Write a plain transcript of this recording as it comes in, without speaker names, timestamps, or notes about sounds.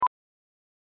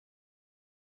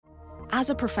As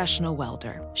a professional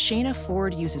welder, Shayna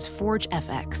Ford uses Forge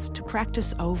FX to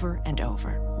practice over and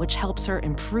over, which helps her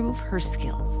improve her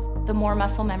skills. The more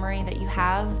muscle memory that you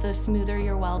have, the smoother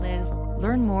your weld is.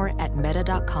 Learn more at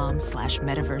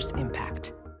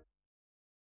meta.com/metaverseimpact.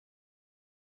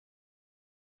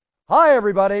 Hi,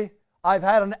 everybody. I've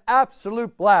had an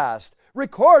absolute blast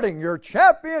recording your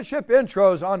championship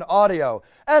intros on audio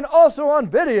and also on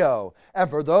video. And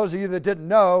for those of you that didn't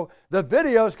know, the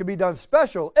videos can be done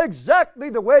special exactly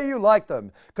the way you like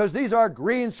them, because these are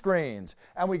green screens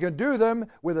and we can do them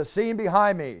with a scene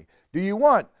behind me. Do you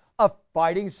want a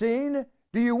fighting scene?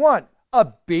 Do you want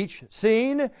a beach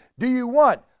scene? Do you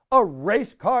want a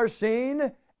race car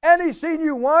scene? Any scene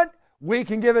you want, we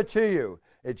can give it to you.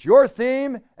 It's your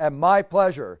theme and my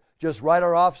pleasure. Just write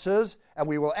our offices and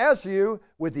we will answer you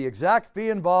with the exact fee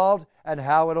involved and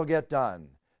how it'll get done.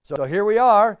 So here we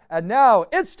are, and now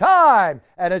it's time,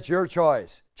 and it's your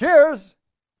choice. Cheers!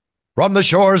 From the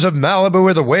shores of Malibu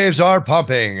where the waves are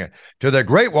pumping, to the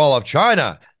Great Wall of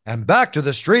China, and back to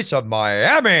the streets of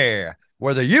Miami,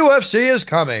 where the UFC is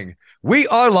coming. We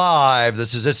are live.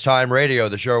 This is It's Time Radio,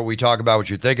 the show where we talk about what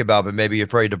you think about but may be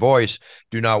afraid to voice.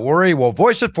 Do not worry, we'll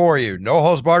voice it for you. No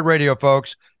holds barred radio,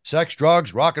 folks. Sex,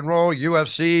 drugs, rock and roll,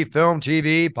 UFC, film,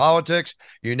 TV, politics,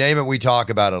 you name it, we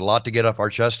talk about it. A lot to get off our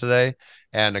chest today,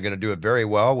 and I'm going to do it very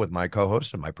well with my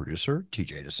co-host and my producer,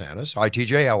 TJ DeSantis. Hi,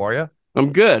 TJ. How are you?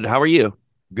 I'm good. How are you?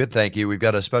 Good, thank you. We've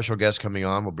got a special guest coming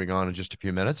on. We'll bring on in just a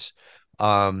few minutes. You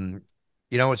know,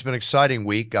 it's been an exciting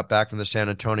week. Got back from the San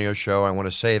Antonio show. I want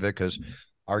to save it because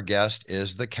our guest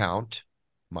is the Count,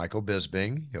 Michael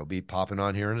Bisping. He'll be popping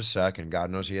on here in a second. God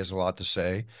knows he has a lot to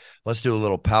say. Let's do a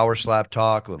little power slap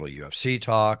talk, a little UFC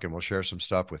talk, and we'll share some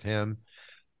stuff with him.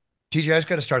 TJ, I just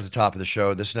got to start at the top of the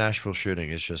show. This Nashville shooting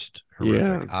is just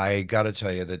horrific. Yeah. I got to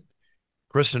tell you that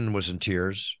Kristen was in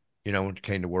tears, you know, when it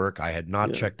came to work. I had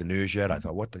not checked the news yet. I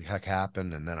thought, what the heck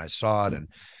happened? And then I saw it, and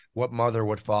what mother,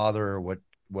 what father, what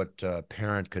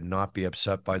parent could not be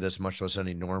upset by this, much less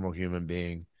any normal human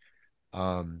being.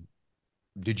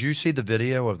 Did you see the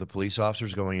video of the police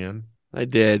officers going in? I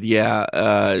did,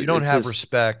 yeah. You don't have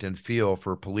respect and feel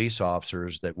for police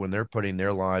officers that when they're putting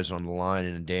their lives on the line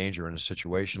and in danger in a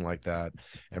situation like that.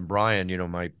 And Brian, you know,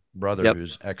 my brother,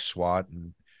 who's ex-SWAT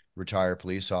and retired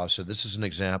police officer, this is an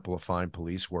example of fine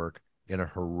police work in a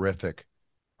horrific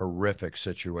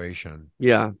situation.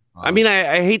 Yeah. I mean,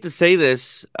 I hate to say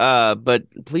this, but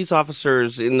police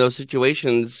officers in those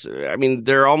situations, I mean,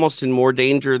 they're almost in more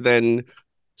danger than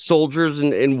soldiers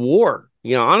in war.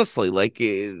 You know, honestly, like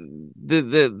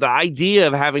the idea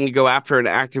of having to go after an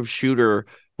active shooter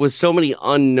with so many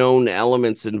unknown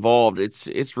elements involved,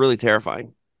 it's really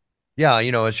terrifying. Yeah,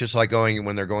 you know, it's just like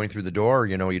when they're going through the door,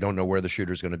 you know, you don't know where the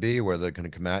shooter's going to be, where they're going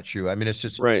to come at you. I mean, it's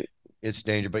just it's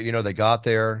danger. But, you know, they got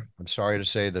there. I'm sorry to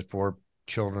say that 4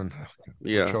 children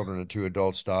and 2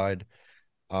 adults died.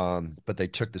 But they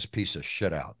took this piece of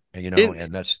shit out, and, you know,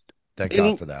 and that's, thank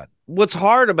God for that. What's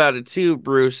hard about it too,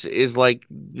 Bruce, is like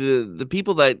the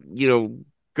people that, you know,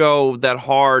 go that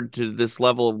hard to this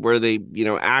level where they, you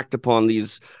know, act upon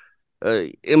these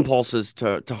impulses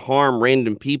to harm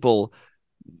random people.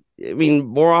 I mean,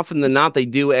 more often than not, they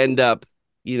do end up,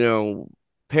 you know,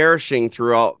 perishing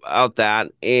throughout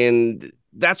that. And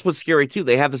that's what's scary too.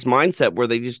 They have this mindset where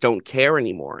they just don't care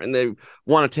anymore and they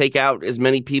want to take out as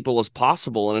many people as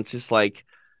possible. And it's just like,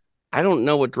 I don't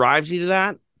know what drives you to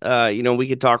that. You know, we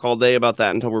could talk all day about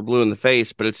that until we're blue in the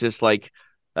face, but it's just like,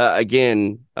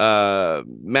 again,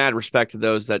 mad respect to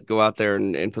those that go out there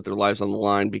and put their lives on the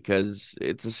line, because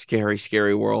it's a scary,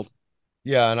 scary world.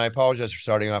 Yeah, and I apologize for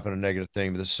starting off on a negative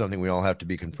thing, but this is something we all have to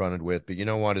be confronted with. But you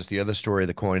know what is the other story of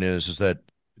the coin is that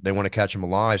they want to catch him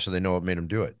alive, so they know what made him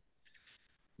do it.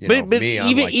 But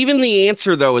even the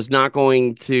answer, though, is not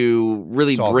going to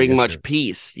really bring much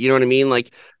peace. You know what I mean?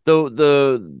 Like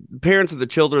the parents of the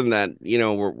children that, you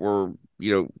know, were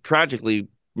you know, tragically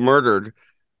murdered,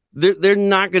 they're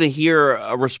not going to hear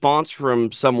a response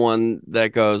from someone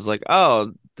that goes like,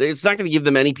 oh, it's not going to give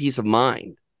them any peace of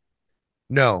mind.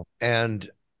 No, and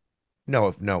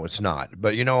no, it's not.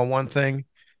 But you know, one thing,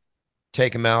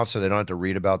 take them out so they don't have to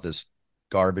read about this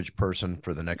garbage person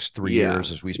for the next 3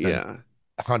 years as we spend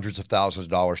hundreds of thousands of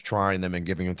dollars trying them and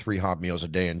giving them 3 hot meals a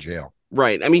day in jail.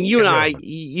 Right. I mean, you and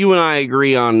I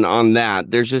agree on that.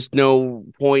 There's just no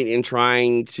point in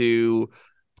trying to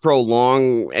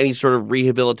prolong any sort of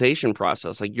rehabilitation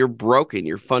process. Like, you're broken.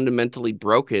 You're fundamentally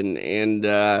broken. And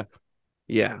I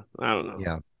don't know.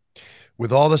 Yeah.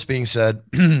 With all this being said,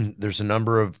 there's a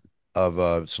number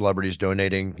of celebrities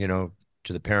donating, you know,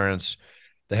 to the parents.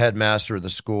 The headmaster of the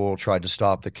school tried to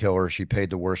stop the killer. She paid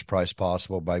the worst price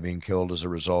possible by being killed as a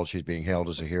result. She's being hailed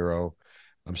as a hero.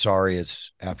 I'm sorry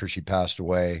it's after she passed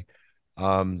away.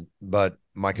 But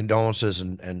my condolences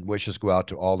and wishes go out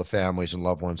to all the families and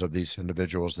loved ones of these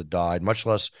individuals that died, much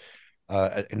less,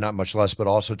 not much less, but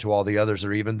also to all the others that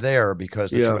are even there,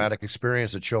 because the traumatic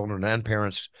experience that children and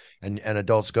parents and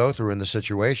adults go through in the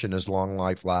situation is long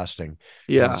life lasting.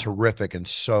 Yeah. And it's horrific in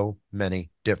so many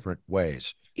different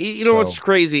ways. You know what's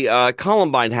crazy?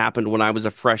 Columbine happened when I was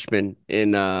a freshman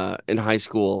in high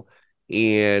school,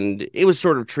 and it was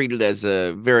sort of treated as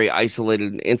a very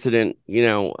isolated incident.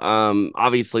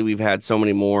 Obviously we've had so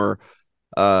many more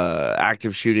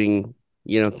active shooting,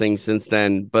 things since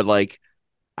then, but like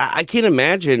I can't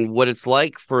imagine what it's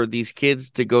like for these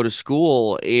kids to go to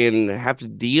school and have to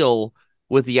deal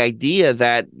with the idea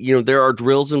that, there are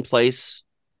drills in place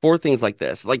for things like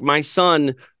this. Like my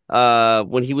son,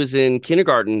 when he was in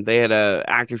kindergarten, they had a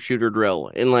active shooter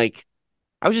drill, and like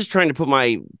I was just trying to put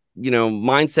my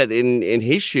mindset in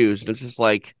his shoes, and it's just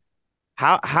like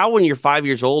how when you're 5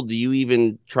 years old do you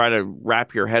even try to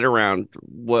wrap your head around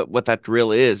what that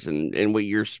drill is and what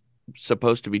you're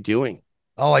supposed to be doing.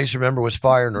 All I used to remember was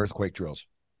fire and earthquake drills.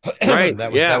 Right.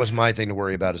 That was my thing to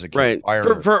worry about as a kid. Right.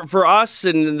 Fire for us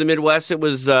in the Midwest, it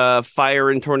was fire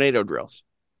and tornado drills.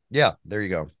 Yeah, there you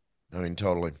go. I mean,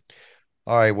 totally.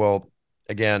 All right. Well,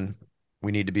 again,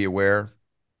 we need to be aware.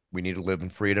 We need to live in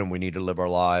freedom. We need to live our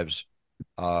lives.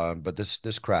 But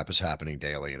this crap is happening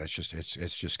daily, and it's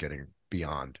just getting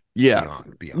beyond.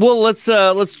 Beyond. Well,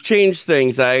 let's change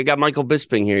things. I got Michael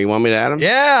Bisping here. You want me to add him?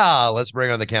 Yeah, let's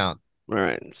bring on the count. All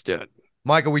right, let's do it.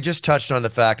 Michael, we just touched on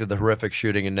the fact of the horrific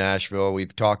shooting in Nashville.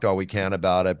 We've talked all we can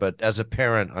about it, but as a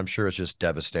parent, I'm sure it's just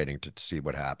devastating to see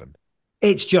what happened.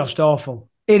 It's just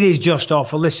awful. It is just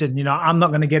awful. Listen, I'm not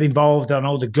going to get involved on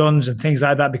all the guns and things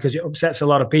like that because it upsets a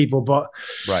lot of people. But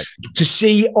to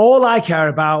see, all I care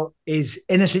about is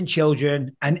innocent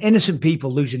children and innocent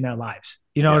people losing their lives.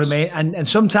 You know what I mean? And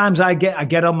sometimes I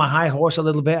get on my high horse a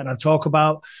little bit and I talk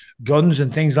about guns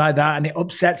and things like that, and it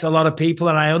upsets a lot of people.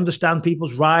 And I understand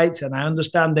people's rights and I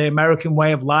understand the American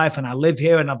way of life, and I live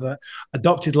here and I've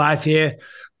adopted life here.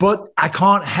 But I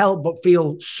can't help but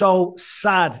feel so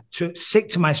sad,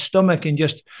 sick to my stomach, and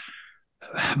just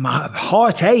my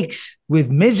heart aches with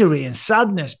misery and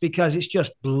sadness because it's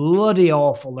just bloody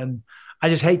awful. And I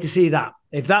just hate to see that.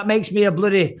 If that makes me a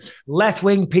bloody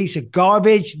left-wing piece of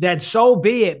garbage, then so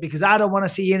be it, because I don't want to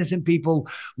see innocent people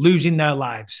losing their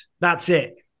lives. That's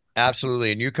it.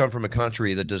 Absolutely. And you come from a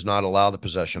country that does not allow the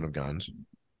possession of guns,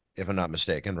 if I'm not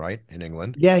mistaken, right? In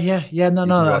England. Yeah. No,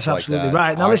 that's absolutely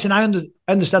right. Now, listen, I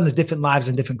understand there's different lives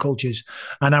and different cultures,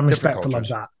 and I'm respectful of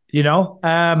that,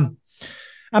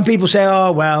 and people say,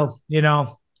 oh, well,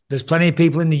 there's plenty of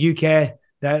people in the UK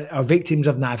that are victims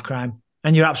of knife crime.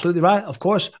 And you're absolutely right. Of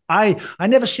course, I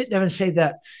never sit there and say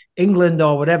that England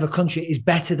or whatever country is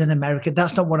better than America.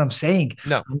 That's not what I'm saying.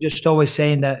 No, I'm just always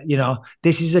saying that,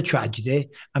 this is a tragedy.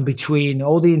 And between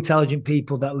all the intelligent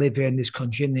people that live here in this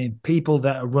country and the people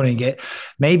that are running it,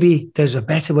 maybe there's a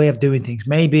better way of doing things.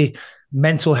 Maybe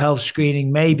mental health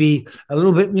screening, maybe a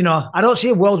little bit, I don't see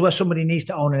a world where somebody needs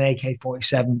to own an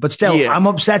AK-47. But still, I'm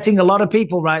upsetting a lot of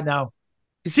people right now.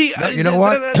 You see, you know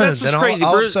what? That's what's crazy.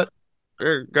 Bruce.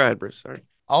 Go ahead, Bruce. Sorry.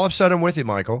 I'll upset him with you,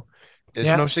 Michael. It's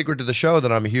no secret to the show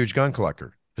that I'm a huge gun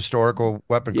collector, historical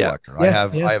weapon collector. I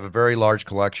have a very large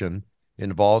collection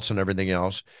in vaults and everything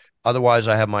else. Otherwise,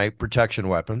 I have my protection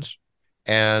weapons,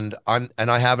 and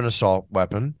I have an assault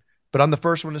weapon. But I'm the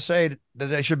first one to say that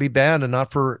they should be banned and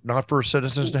not for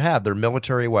citizens to have. They're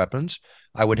military weapons.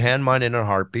 I would hand mine in a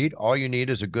heartbeat. All you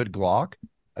need is a good Glock,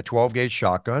 a 12-gauge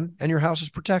shotgun, and your house is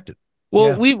protected.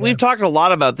 Well, we've talked a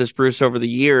lot about this, Bruce, over the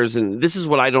years, and this is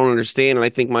what I don't understand. And I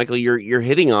think, Michael, you're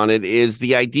hitting on it, is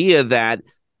the idea that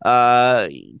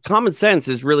common sense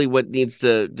is really what needs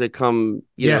to come,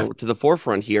 to the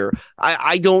forefront here.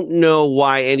 I don't know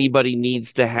why anybody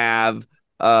needs to have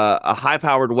a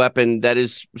high-powered weapon that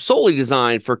is solely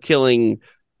designed for killing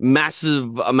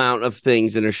massive amount of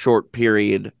things in a short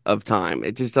period of time.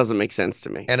 It just doesn't make sense to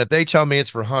me. And if they tell me it's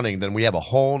for hunting, then we have a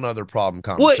whole nother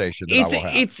conversation that I will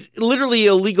have. It's literally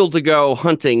illegal to go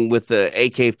hunting with the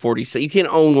AK-47. You can't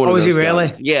own one of those. Oh, is it really?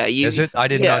 Guns. Yeah. Is it? I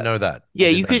did not know that. Yeah,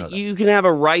 you can have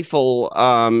a rifle,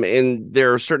 and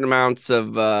there are certain amounts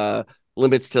of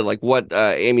limits to like what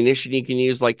ammunition you can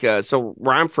use. Like, so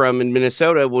where I'm from in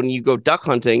Minnesota, when you go duck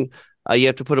hunting, you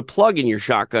have to put a plug in your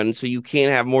shotgun, so you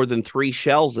can't have more than 3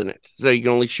 shells in it. So you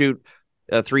can only shoot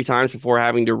 3 times before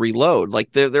having to reload.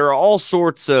 Like there are all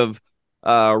sorts of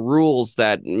rules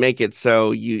that make it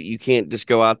so you can't just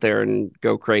go out there and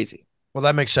go crazy. Well,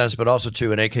 that makes sense, but also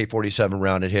too, an AK-47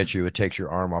 round, it hits you, it takes your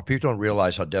arm off. People don't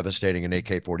realize how devastating an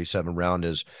AK-47 round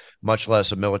is, much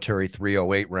less a military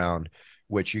 .308 round,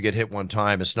 which you get hit one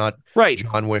time. It's not right.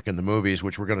 John Wick in the movies,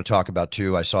 which we're going to talk about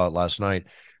too. I saw it last night.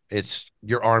 It's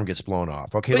your arm gets blown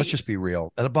off. Okay, let's just be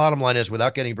real. And the bottom line is,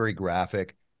 without getting very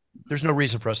graphic, there's no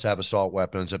reason for us to have assault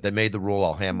weapons. If they made the rule,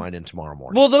 I'll hand mine in tomorrow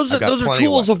morning. Well, those are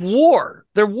tools of war.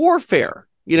 They're warfare.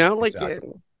 You know, like.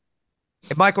 Exactly.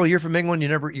 Hey, Michael, you're from England.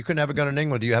 You couldn't have a gun in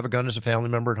England. Do you have a gun as a family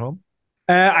member at home?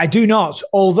 I do not,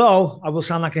 although I will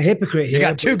sound like a hypocrite here. You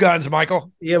got two guns,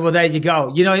 Michael. Yeah, well, there you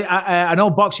go. You know, an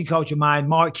old boxing coach of mine,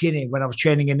 Mark Kinney, when I was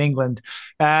training in England,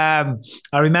 I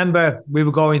remember we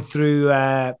were going through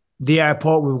the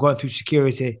airport, we were going through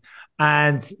security,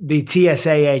 and the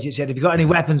TSA agent said, "Have you got any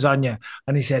weapons on you?"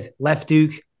 And he said, "Left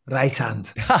hook, right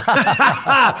hand."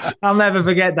 I'll never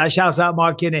forget that. Shouts out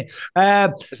Mark Kinney. Is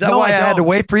that why I had to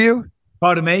wait for you?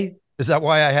 Pardon me? Is that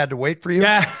why I had to wait for you?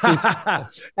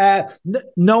 Yeah.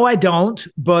 No, I don't.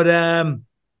 But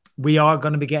we are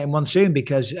going to be getting one soon,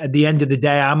 because at the end of the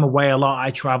day, I'm away a lot. I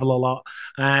travel a lot,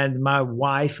 and my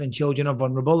wife and children are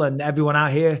vulnerable. And everyone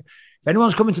out here, if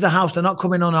anyone's coming to the house, they're not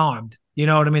coming unarmed. You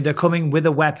know what I mean? They're coming with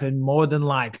a weapon, more than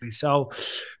likely. So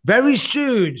very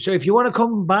soon. So if you want to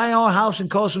come by our house and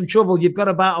cause some trouble, you've got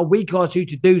about a week or two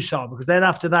to do so, because then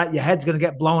after that, your head's going to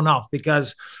get blown off,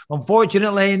 because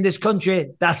unfortunately in this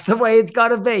country, that's the way it's got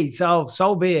to be. So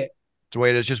be it. It's the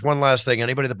way it is. Just one last thing.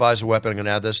 Anybody that buys a weapon, I'm going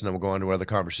to add this and then we'll go on to another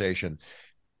conversation.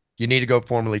 You need to go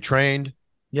formally trained.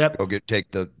 Yep.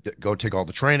 Go take all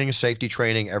the training, safety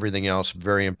training, everything else.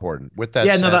 Very important. With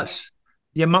that said,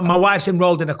 yeah, my wife's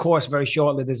enrolled in a course very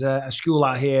shortly. There's a school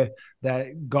out here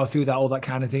that go through that, all that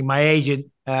kind of thing. My agent,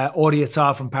 Audie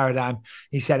Attar from Paradigm,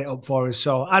 he set it up for us.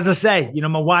 So as I say, you know,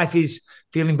 my wife is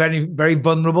feeling very, very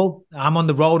vulnerable. I'm on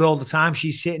the road all the time.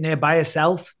 She's sitting there by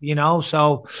herself, you know.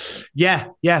 So yeah,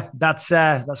 that's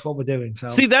what we're doing. So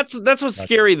see, that's what's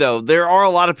scary though. There are a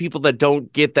lot of people that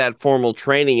don't get that formal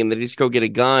training and they just go get a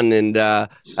gun. And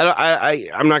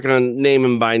I'm not going to name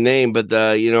him by name,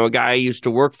 but you know, a guy I used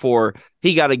to work for,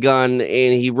 he got a gun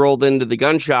and he rolled into the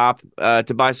gun shop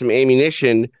to buy some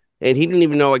ammunition, and he didn't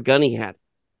even know what gun he had.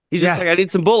 He's just like, I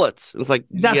need some bullets. It's like,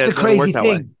 that's the crazy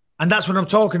thing. And that's what I'm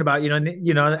talking about, you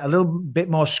know, a little bit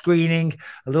more screening,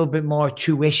 a little bit more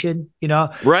tuition, you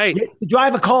know. Right. To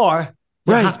drive a car,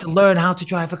 you have to learn how to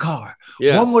drive a car.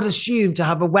 Yeah. One would assume to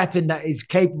have a weapon that is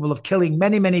capable of killing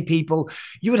many, many people,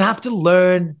 you would have to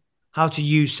learn how to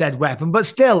use said weapon. But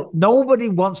still, nobody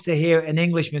wants to hear an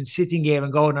Englishman sitting here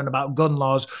and going on about gun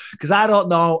laws, because I don't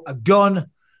know a gun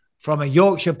from a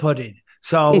Yorkshire pudding.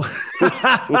 So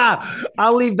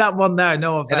I'll leave that one there.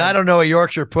 No offense. And I don't know a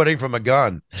Yorkshire pudding from a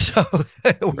gun. So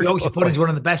Yorkshire pudding is one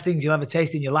of the best things you'll ever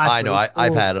taste in your life. I know.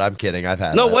 I've had it. I'm kidding. I've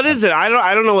had it. No, what is it?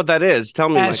 I don't know what that is. Tell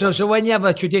me. So when you have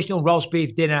a traditional roast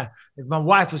beef dinner, if my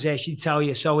wife was there, she'd tell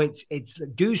you. So it's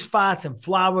goose fat and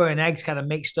flour and eggs kind of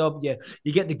mixed up. You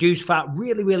get the goose fat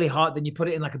really, really hot. Then you put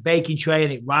it in like a baking tray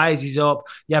and it rises up.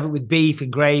 You have it with beef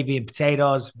and gravy and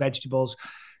potatoes, vegetables.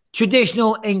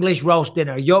 Traditional English roast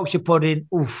dinner, Yorkshire pudding.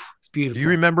 Oof, it's beautiful. Do you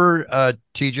remember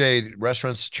TJ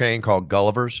restaurant's chain called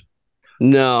Gulliver's?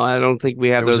 No, I don't think we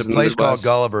have those. There's a place called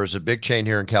Gulliver's, a big chain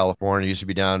here in California. It used to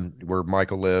be down where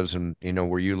Michael lives and, you know,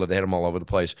 where you live. They had them all over the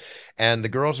place. And the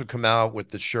girls would come out with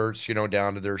the shirts, you know,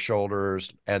 down to their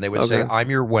shoulders. And they would say, "I'm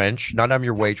your wench," not "I'm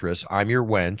your waitress. I'm your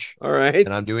wench." All right.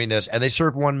 And I'm doing this. And they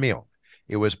served one meal.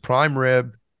 It was prime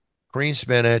rib, green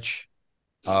spinach,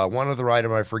 one other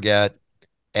item I forget,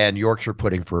 and Yorkshire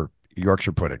pudding for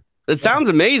Yorkshire pudding. It sounds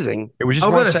amazing. It was just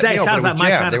I'm one going to say, meal, sounds like my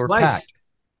kind of They were place. packed.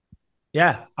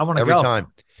 Yeah, I want to go. Every time.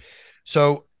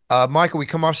 So, Michael, we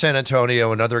come off San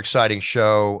Antonio, another exciting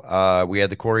show. We had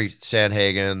the Corey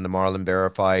Sandhagen, the Marlon Vera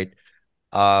fight.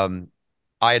 I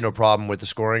had no problem with the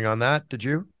scoring on that. Did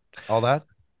you? All that?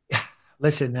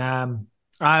 Listen, I'm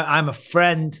a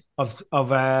friend of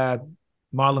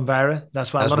Marlon Vera.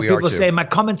 That's why a lot of people say my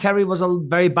commentary was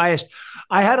very biased.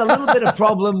 I had a little bit of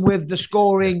problem with the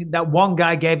scoring that one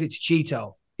guy gave it to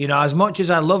Cheeto. You know, as much as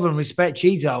I love and respect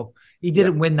Cheeto, he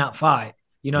didn't win that fight.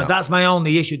 You know, that's my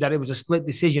only issue, that it was a split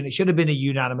decision. It should have been a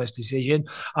unanimous decision.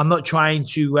 I'm not trying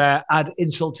to add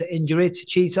insult to injury to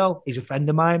Cheeto. He's a friend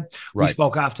of mine. Right. We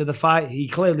spoke after the fight. He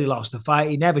clearly lost the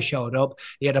fight. He never showed up.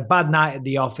 He had a bad night at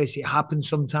the office. It happens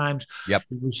sometimes. Yep.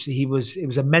 It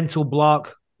was a mental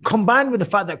block, combined with the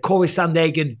fact that Corey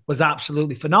Sandhagen was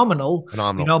absolutely phenomenal.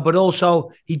 You know, but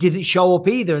also he didn't show up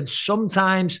either. And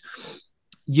sometimes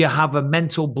you have a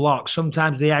mental block.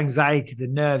 Sometimes the anxiety, the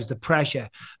nerves, the pressure,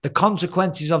 the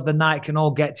consequences of the night can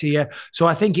all get to you. So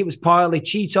I think it was partly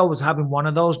Cheeto was having one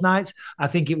of those nights. I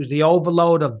think it was the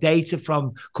overload of data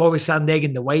from Corey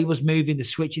Sandhagen, the way he was moving, the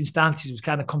switching stances was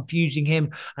kind of confusing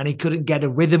him, and he couldn't get a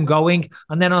rhythm going.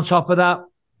 And then on top of that,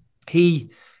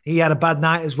 he he had a bad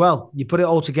night as well. You put it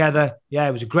all together. Yeah,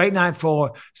 it was a great night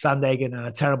for Sandhagen and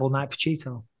a terrible night for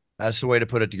Cheeto. That's the way to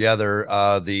put it together.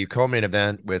 The co-main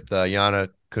event with Yana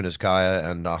Kunitskaya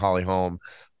and Holly Holm.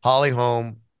 Holly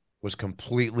Holm was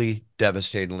completely,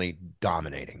 devastatingly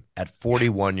dominating at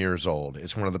 41 years old.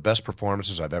 It's one of the best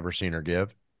performances I've ever seen her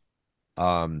give.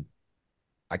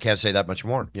 I can't say that much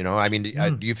more. You know, I mean,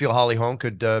 do you feel Holly Holm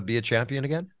could be a champion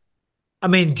again? I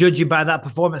mean, judging by that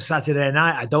performance Saturday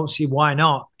night, I don't see why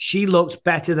not. She looked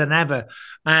better than ever.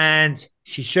 And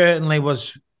she certainly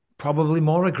was probably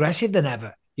more aggressive than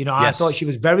ever. You know, yes. I thought she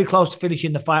was very close to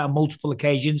finishing the fight on multiple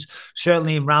occasions,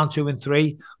 certainly in round 2 and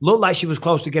 3. Looked like she was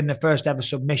close to getting her first ever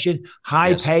submission.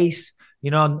 High pace. You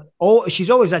know,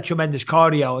 she's always had tremendous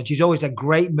cardio and she's always had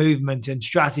great movement and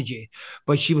strategy,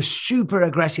 but she was super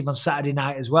aggressive on Saturday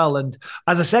night as well. And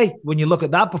as I say, when you look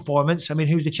at that performance, I mean,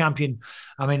 who's the champion?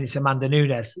 I mean, it's Amanda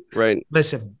Nunes. Right.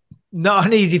 Listen, not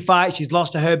an easy fight. She's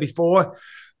lost to her before.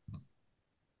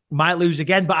 Might lose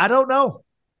again, but I don't know.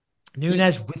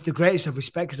 Nunes, with the greatest of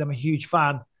respect, because I'm a huge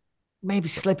fan, maybe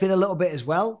slipping a little bit as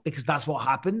well, because that's what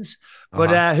happens.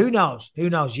 But who knows?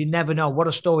 Who knows? You never know. What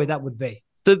a story that would be.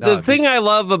 The thing I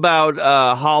love about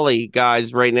Holly,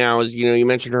 guys, right now is, you know, you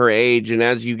mentioned her age, and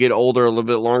as you get older, a little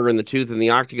bit longer in the tooth in the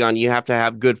octagon, you have to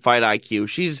have good fight IQ.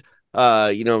 She's,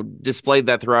 you know, displayed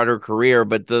that throughout her career,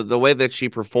 but the way that she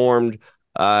performed,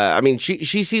 I mean,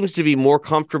 she seems to be more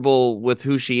comfortable with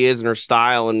who she is and her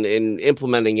style and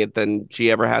implementing it than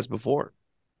she ever has before.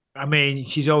 I mean,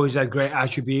 she's always had great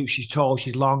attributes. She's tall,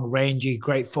 she's long, rangy,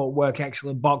 great footwork,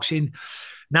 excellent boxing.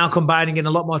 Now combining in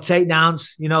a lot more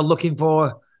takedowns, you know, looking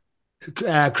for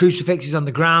crucifixes on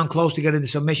the ground, close to getting the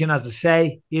submission, as I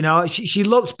say. You know, she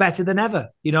looks better than ever,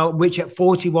 you know, which at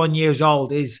 41 years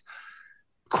old is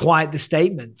quite the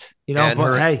statement, you know.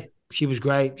 But hey, she was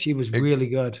great. She was really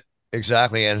good.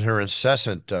 Exactly. And her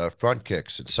incessant front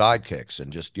kicks and side kicks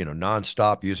and just, you know,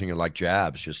 nonstop using it like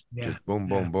jabs, just boom,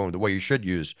 boom, boom, the way you should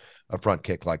use a front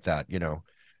kick like that, you know.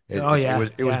 It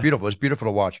was beautiful. It was beautiful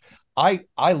to watch.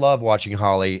 I love watching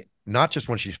Holly, not just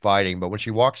when she's fighting, but when she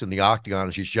walks in the octagon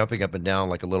and she's jumping up and down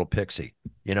like a little pixie,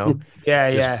 you know?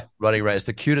 Yeah. Running right. It's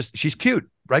the cutest. She's cute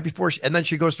right before and then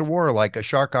she goes to war like a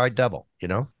shark-eyed devil, you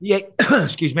know? Yeah.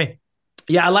 Excuse me.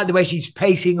 Yeah, I like the way she's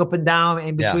pacing up and down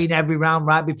in between every round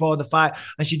right before the fight.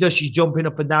 And she's jumping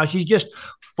up and down. She's just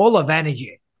full of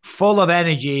energy.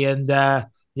 And no.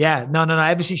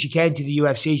 Ever since she came to the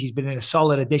UFC, she's been a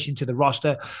solid addition to the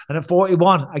roster. And at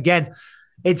 41, again,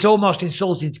 it's almost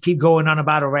insulting to keep going on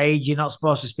about her age. You're not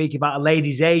supposed to speak about a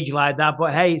lady's age like that.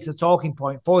 But hey, it's a talking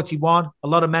point. 41. A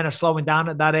lot of men are slowing down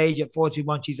at that age. At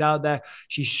 41, she's out there.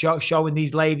 She's showing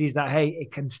these ladies that, hey,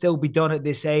 it can still be done at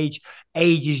this age.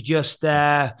 Age is just,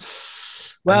 a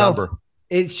number.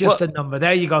 It's just a number.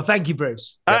 There you go. Thank you,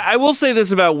 Bruce. I will say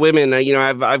this about women. You know,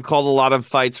 I've called a lot of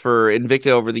fights for Invicta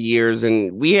over the years,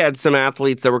 and we had some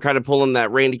athletes that were kind of pulling that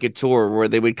Randy Couture, where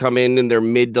they would come in their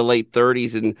mid to late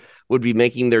 30s and would be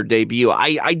making their debut.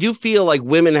 I do feel like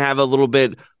women have a little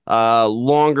bit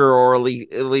longer or at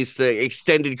least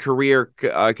extended career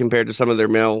compared to some of their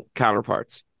male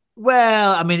counterparts.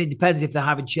 Well, I mean, it depends if they're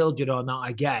having children or not,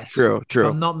 I guess. True. If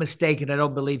I'm not mistaken, I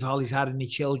don't believe Holly's had any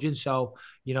children. So,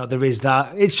 you know, there is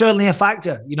that. It's certainly a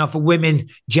factor, you know, for women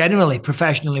generally,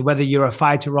 professionally, whether you're a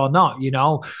fighter or not, you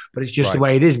know, but it's just the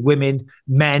way it is. Women,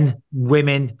 men,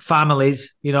 women,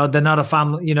 families, you know, they're not a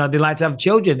family, you know, they like to have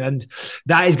children. And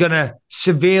that is going to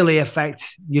severely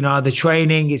affect, you know, the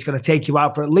training. It's going to take you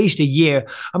out for at least a year.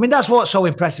 I mean, that's what's so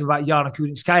impressive about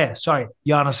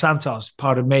Yana Santos,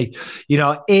 pardon me, you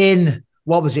know,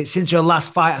 what was it? Since her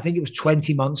last fight, I think it was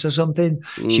 20 months or something.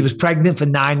 She was pregnant for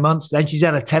 9 months. Then she's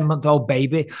had a 10-month-old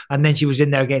baby. And then she was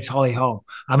in there against Holly Holm.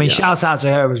 I mean, shouts out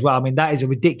to her as well. I mean, that is a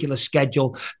ridiculous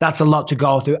schedule. That's a lot to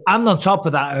go through. And on top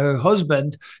of that, her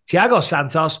husband, Thiago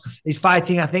Santos, is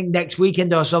fighting, I think, next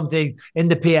weekend or something in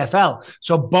the PFL.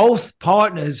 So both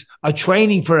partners are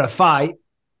training for a fight.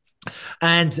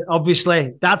 And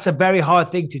obviously, that's a very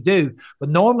hard thing to do. But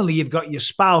normally, you've got your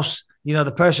spouse, you know,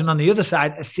 the person on the other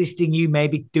side assisting you,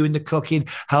 maybe doing the cooking,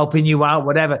 helping you out,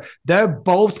 whatever. They're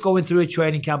both going through a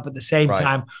training camp at the same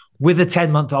time with a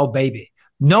 10-month-old baby.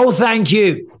 No, thank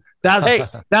you.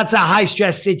 That's a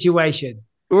high-stress situation.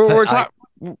 You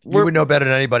would know better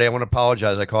than anybody. I want to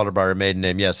apologize. I called her by her maiden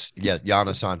name. Yes,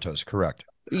 Yana Santos, correct.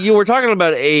 You were talking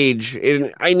about age,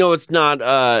 and I know it's not,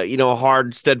 a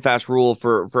hard, steadfast rule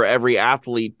for every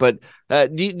athlete, but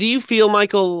do you feel,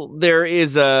 Michael, there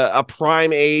is a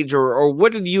prime age, or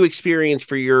what did you experience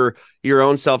for your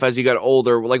own self as you got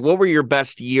older? Like, what were your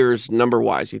best years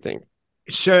number-wise, you think?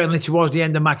 Certainly towards the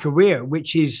end of my career,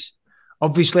 which is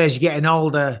Obviously, as you're getting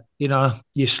older,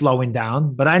 you're slowing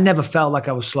down, but I never felt like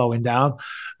I was slowing down.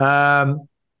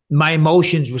 My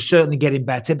emotions were certainly getting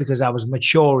better because I was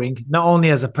maturing, not only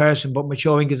as a person, but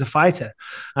maturing as a fighter.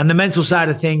 And the mental side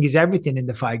of things is everything in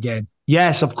the fight game.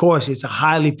 Yes, of course, it's a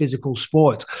highly physical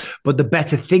sport, but the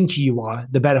better thinker you are,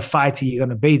 the better fighter you're going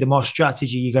to be, the more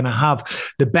strategy you're going to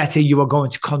have, the better you are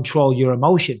going to control your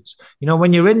emotions.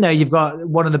 When you're in there, you've got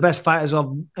one of the best fighters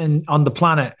on the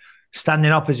planet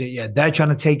standing opposite you. They're trying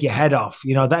to take your head off.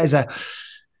 That is a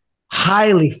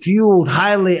highly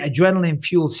adrenaline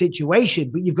fueled situation,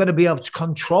 but you've got to be able to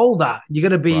control that. You're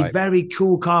going to be very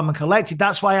cool, calm, and collected.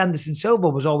 That's why Anderson Silva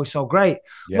was always so great.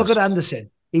 Yes. Look at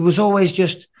Anderson. He was always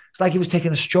just, it's like he was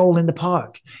taking a stroll in the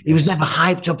park. He was never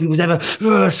hyped up. He was never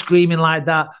screaming like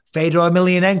that. Fedor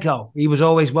Emelianenko, he was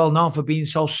always well known for being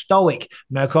so stoic.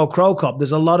 Mirko Krokop,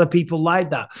 there's a lot of people like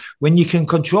that. When you can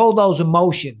control those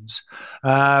emotions,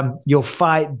 you'll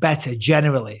fight better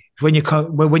generally. When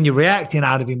you're reacting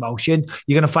out of emotion,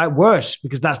 you're going to fight worse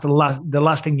because that's the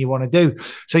last thing you want to do.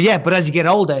 So yeah, but as you get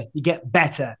older, you get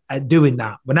better at doing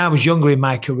that. When I was younger in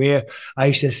my career,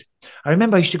 I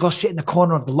remember I used to go sit in the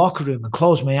corner of the locker room and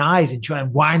close my eyes and try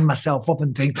and wind myself up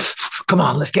and think, come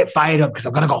on, let's get fired up because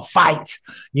I'm going to go fight.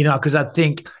 Because I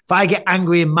think if I get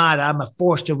angry and mad, I'm a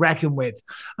force to reckon with.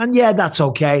 And yeah, that's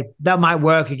okay. That might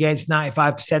work against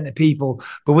 95% of people.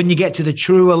 But when you get to the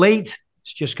true elite,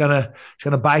 it's going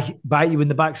to bite you in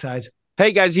the backside.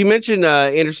 Hey guys, you mentioned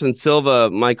Anderson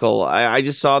Silva, Michael. I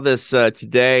just saw this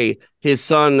today. His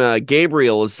son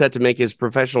Gabriel is set to make his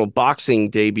professional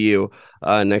boxing debut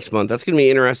next month. That's going to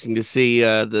be interesting to see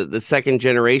the second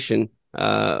generation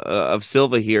of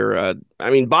Silva here.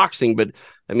 Boxing, but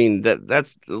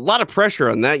that's a lot of pressure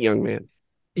on that young man.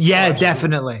 Yeah,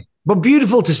 definitely. But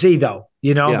beautiful to see, though,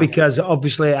 because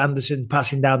obviously Anderson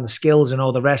passing down the skills and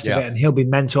all the rest of it, and he'll be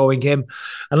mentoring him.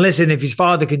 And listen, if his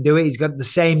father can do it, he's got the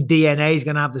same DNA, he's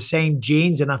going to have the same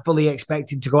genes, and I fully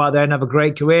expect him to go out there and have a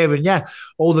great career. And yeah,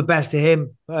 all the best to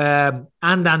him and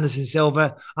Anderson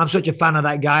Silva. I'm such a fan of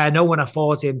that guy. I know when I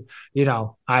fought him,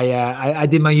 I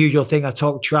did my usual thing. I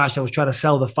talked trash. I was trying to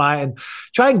sell the fight and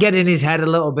try and get in his head a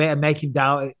little bit and make him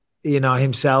doubt it.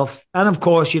 Himself. And of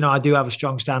course, I do have a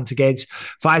strong stance against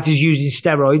fighters using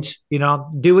steroids.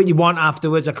 Do what you want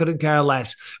afterwards. I couldn't care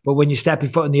less. But when you step your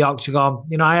foot in the octagon,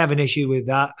 I have an issue with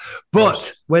that.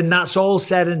 But when that's all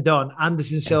said and done,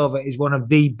 Anderson Silva is one of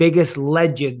the biggest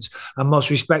legends and most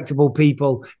respectable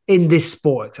people in this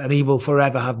sport. And he will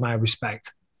forever have my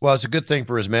respect. Well, it's a good thing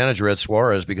for his manager, Ed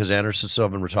Suarez, because Anderson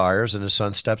Silva retires and his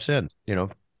son steps in,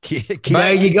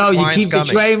 There you go. You keep the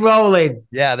train rolling.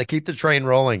 Yeah, they keep the train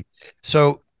rolling.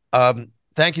 So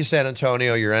thank you, San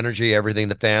Antonio. Your energy, everything.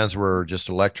 The fans were just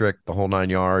electric, the whole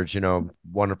 9 yards.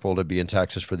 Wonderful to be in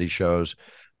Texas for these shows.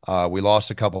 We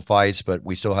lost a couple fights, but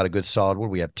we still had a good solid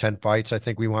one. We have 10 fights, I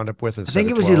think we wound up with. I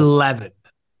think it was 11.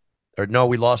 Or no,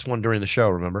 we lost one during the show,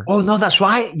 remember? Oh, no, that's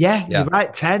right. Yeah. You're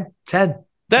right. 10.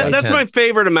 That's 10. My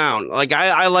favorite amount. Like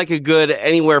I like a good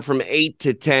anywhere from 8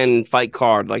 to 10 fight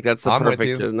card. Like that's the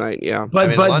perfect night. Yeah.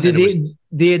 But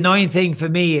the annoying thing for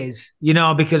me is,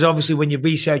 because obviously when you're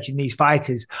researching these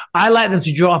fighters, I like them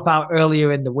to drop out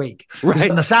earlier in the week. Right.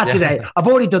 On the Saturday, I've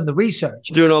already done the research.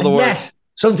 Doing all the work. Yes.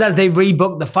 Sometimes they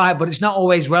rebook the fight, but it's not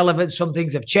always relevant. Some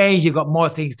things have changed. You've got more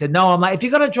things to know. I'm like, if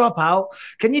you're going to drop out,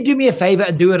 can you do me a favor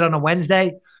and do it on a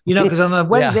Wednesday? Because on a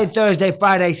Wednesday, Thursday,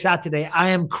 Friday, Saturday, I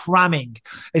am cramming.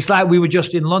 It's like we were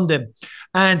just in London.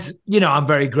 And, I'm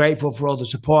very grateful for all the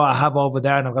support I have over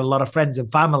there. And I've got a lot of friends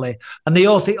and family. And they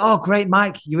all think, oh, great,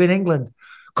 Mike, you're in England.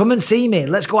 Come and see me.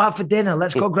 Let's go out for dinner.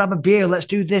 Let's go grab a beer. Let's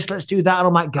do this. Let's do that. And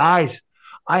I'm like, guys,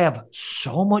 I have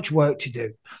so much work to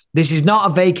do. This is not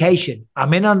a vacation. I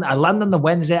land on the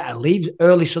Wednesday. I leave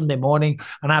early Sunday morning,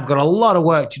 and I've got a lot of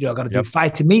work to do. I've got to do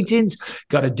fighter meetings,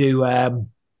 got to do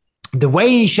the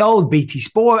weighing show, BT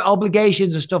Sport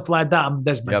obligations and stuff like that.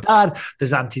 There's my dad,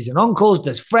 there's aunties and uncles,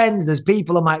 there's friends, there's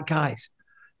people. I'm like, guys,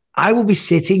 I will be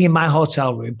sitting in my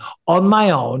hotel room on my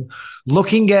own,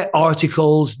 looking at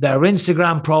articles, their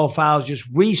Instagram profiles, just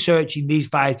researching these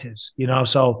fighters,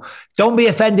 so don't be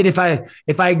offended if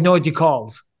I ignored your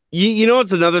calls.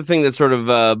 It's another thing that sort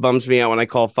of bums me out when I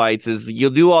call fights is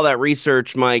you'll do all that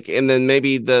research, Mike, and then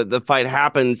maybe the fight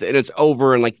happens and it's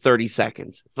over in like 30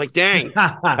 seconds. It's like, dang,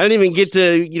 I didn't even get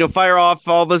to, fire off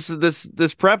all this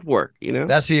prep work,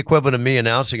 That's the equivalent of me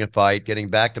announcing a fight, getting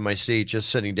back to my seat,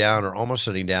 just sitting down or almost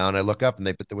sitting down. I look up and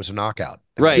there was a knockout.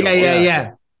 Right.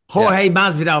 Yeah. Jorge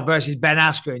Masvidal versus Ben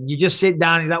Askren. You just sit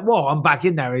down. He's like, whoa, I'm back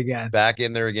in there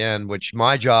again. Which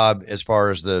my job, as far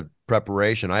as the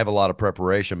preparation, I have a lot of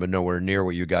preparation, but nowhere near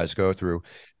what you guys go through.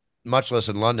 much less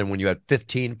in London when you had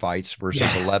 15 fights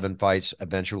versus 11 fights,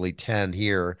 eventually 10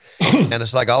 here. And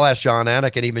it's like, I'll ask John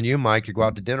Anik and even you, Mike, you go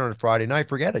out to dinner on Friday night,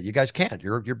 forget it. You guys can't.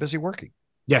 You're busy working.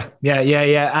 Yeah.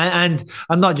 And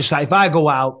I'm not just like, if I go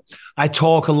out, I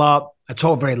talk a lot, I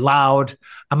talk very loud,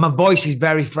 and my voice is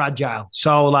very fragile.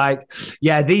 So, like,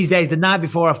 yeah, these days, the night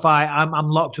before a fight, I'm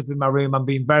locked up in my room. I'm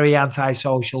being very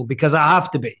antisocial because I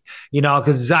have to be,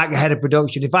 because Zach, head of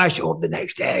production, if I show up the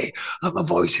next day and my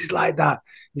voice is like that,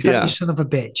 he's like, you son of a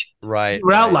bitch. Right. You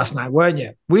were out last night, weren't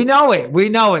you? We know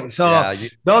it. So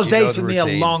those days for me are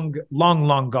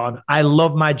long gone. I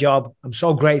love my job. I'm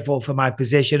so grateful for my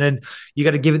position, and you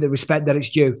got to give it the respect that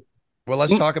it's due. Well,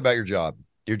 let's talk about your job.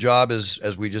 Your job is,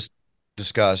 as we just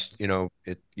discussed, you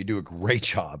do a great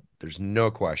job. There's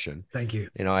no question. Thank you.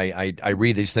 I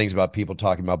read these things about people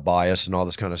talking about bias and all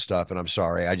this kind of stuff, and I'm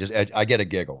sorry. I get a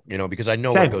giggle, because I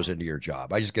know what goes into your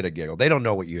job. I just get a giggle. They don't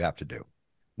know what you have to do.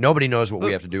 Nobody knows what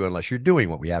we have to do unless you're doing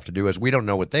what we have to do, as we don't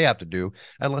know what they have to do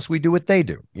unless we do what they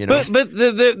do. But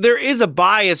there is a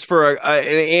bias for an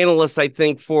analyst, I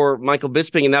think, for Michael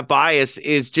Bisping, and that bias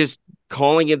is just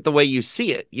calling it the way you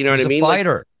see it. You know what I mean?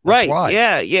 Fighter. Right. Why.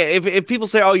 Yeah. If people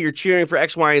say, oh, you're cheering for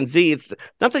X, Y, and Z, it's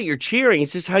not that you're cheering.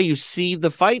 It's just how you see the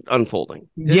fight unfolding.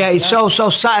 Yeah. So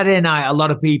Saturday night, a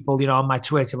lot of people, on my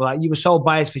Twitter were like, you were so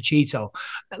biased for Cheeto.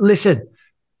 Listen,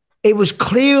 it was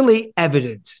clearly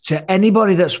evident to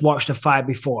anybody that's watched a fight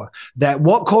before that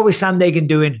what Corey Sandhagen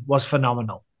doing was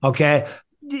phenomenal. Okay.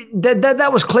 That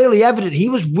was clearly evident. He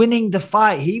was winning the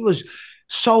fight. He was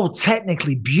so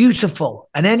technically beautiful,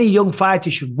 and any young fighter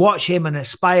should watch him and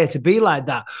aspire to be like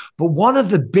that. But one of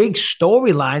the big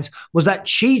storylines was that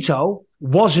Cheeto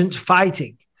wasn't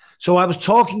fighting. So I was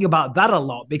talking about that a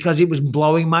lot because it was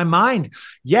blowing my mind.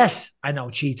 Yes, I know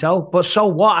Cheeto, but so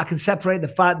what? I can separate the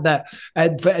fact that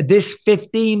for this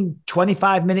 15,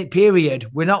 25-minute period,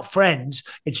 we're not friends.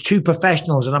 It's two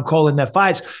professionals, and I'm calling their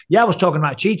fights. Yeah, I was talking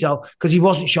about Cheeto because he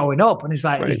wasn't showing up. And it's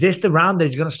like, Is this the round that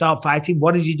he's going to start fighting?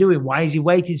 What is he doing? Why is he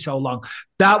waiting so long?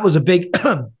 That was a big...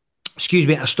 excuse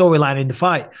me, a storyline in the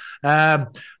fight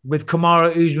with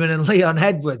Kamaru Usman and Leon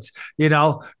Edwards,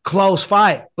 close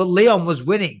fight. But Leon was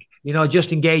winning.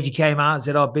 Justin Gagey came out and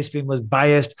said, Bisping was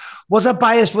biased. Was I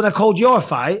biased when I called your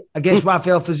fight against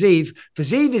Rafael Fiziev?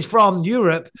 Fiziev is from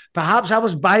Europe. Perhaps I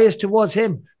was biased towards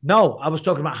him. No, I was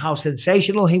talking about how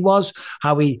sensational he was,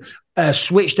 how he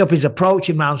switched up his approach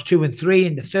in rounds 2 and 3,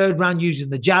 in the third round using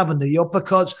the jab and the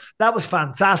uppercuts. That was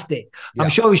fantastic. Yeah. I'm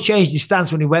sure he's changed his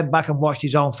stance when he went back and watched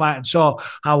his own fight and saw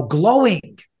how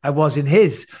glowing I was in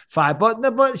his fight.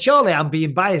 But surely I'm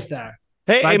being biased there.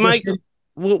 Hey, Mike,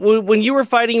 when you were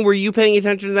fighting, were you paying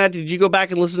attention to that? Did you go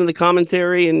back and listen to the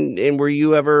commentary, and were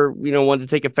you ever, wanted to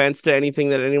take offense to anything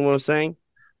that anyone was saying?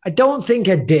 I don't think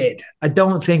I did.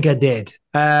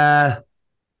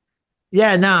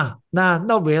 Yeah, nah,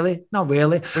 not really.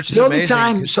 The only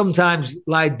time sometimes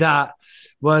like that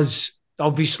was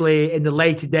obviously in the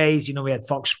later days. We had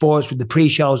Fox Sports with the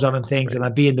pre-shows on and things, and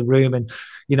I'd be in the room, and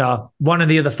one of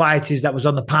the other fighters that was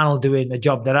on the panel doing the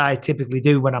job that I typically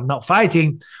do when I'm not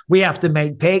fighting, we have to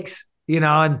make picks, and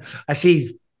I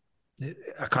see,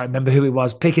 I can't remember who it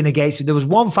was picking against me. There was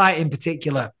one fight in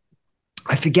particular.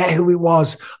 I forget who it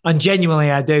was, and genuinely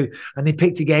I do. And they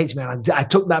picked against me, and I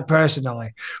took that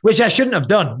personally, which I shouldn't have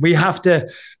done. We have to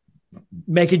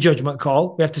make a judgment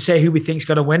call. We have to say who we think's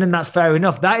going to win, and that's fair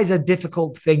enough. That is a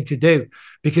difficult thing to do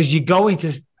because you're going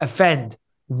to offend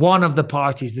one of the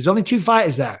parties. There's only 2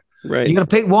 fighters there. Right. You're going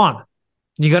to pick one.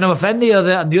 You're going to offend the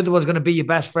other, and the other one's going to be your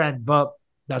best friend. But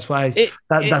that's why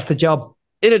that's the job.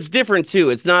 And it's different too.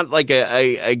 It's not like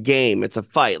a game. It's a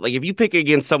fight. Like if you pick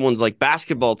against someone's like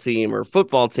basketball team or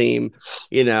football team,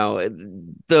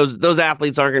 those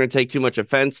athletes aren't going to take too much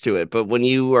offense to it. But when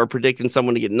you are predicting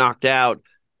someone to get knocked out,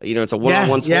 it's a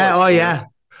one-on-one sport. Yeah. Oh yeah.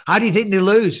 How do you think they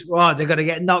lose? Oh, they're going to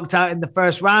get knocked out in the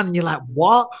first round. And you're like,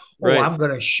 what? Right. Oh, I'm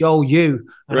going to show you.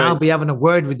 And I'll be having a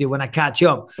word with you when I catch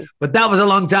up. But that was a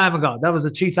long time ago. That was the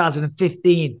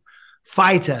 2015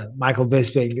 fighter, Michael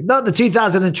Bisping, not the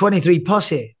 2023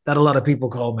 pussy that a lot of people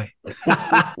call me.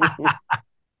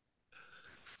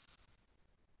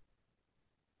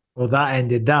 Well, that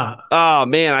ended that. Oh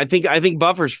man, I think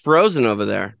Buffer's frozen over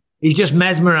there. He's just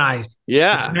mesmerized.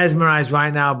 Yeah, he's mesmerized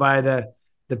right now by the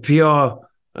pure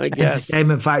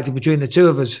entertainment factor between the two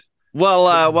of us.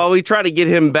 Well, while we try to get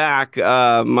him back,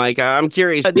 Mike, I'm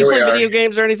curious. Do you play video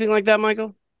games or anything like that,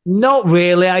 Michael? Not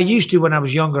really. I used to when I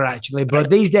was younger, actually.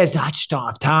 But these days, I just don't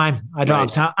have time. I don't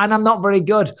have time. And I'm not very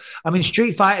good. I mean,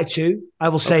 Street Fighter 2, I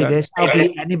will say this. I'll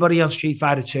beat anybody on Street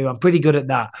Fighter 2. I'm pretty good at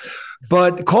that.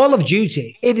 But Call of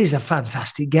Duty, it is a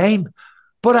fantastic game.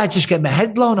 But I just get my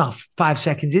head blown off 5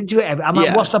 seconds into it. I'm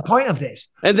like, what's the point of this?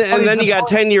 And then you got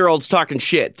 10-year-olds talking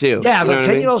shit too. Yeah, I've got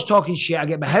 10-year-olds talking shit. I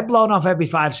get my head blown off every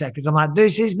 5 seconds. I'm like,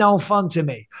 this is no fun to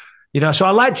me. So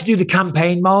I like to do the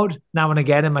campaign mode now and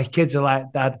again. And my kids are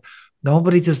like, Dad,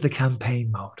 nobody does the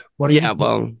campaign mode. What are you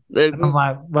doing? I'm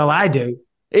like, well, I do.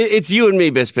 It's you and me,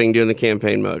 Bisping, doing the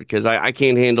campaign mode because I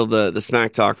can't handle the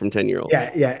smack talk from 10-year-olds.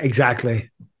 Yeah,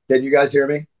 exactly. Can you guys hear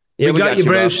me? Yeah, we got you,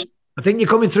 Bruce. I think you're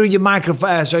coming through your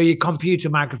microphone, so your computer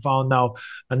microphone though,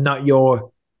 and not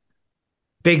your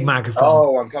big microphone.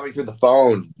 Oh, I'm coming through the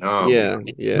phone. Oh. Yeah.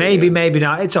 Maybe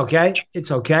not. It's okay.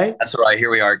 That's all right. Here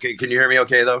we are. Can you hear me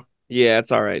okay, though? Yeah,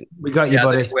 it's all right. We got you,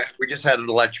 buddy. We just had an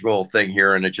electrical thing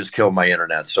here, and it just killed my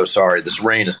internet. So sorry. This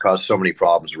rain has caused so many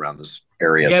problems around this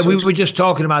area. Yeah, we were just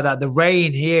talking about that. The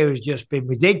rain here has just been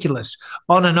ridiculous.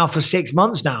 On and off for 6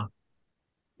 months now.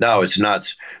 No, it's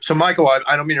nuts. So, Michael,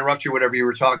 I don't mean to interrupt you, whatever you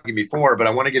were talking before, but I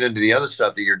want to get into the other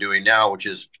stuff that you're doing now, which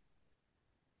is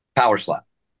Power Slap.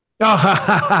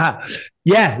 Oh,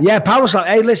 yeah, Power Slap.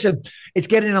 Hey, listen, it's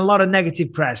getting a lot of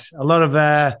negative press. A lot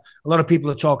of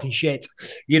people are talking shit,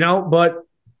 but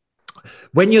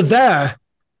when you're there,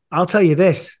 I'll tell you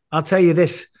this.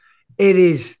 It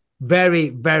is very,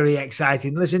 very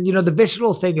exciting. Listen, the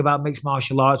visceral thing about mixed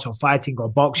martial arts or fighting or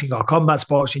boxing or combat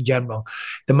sports in general,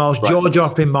 the most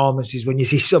jaw-dropping moments is when you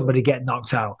see somebody get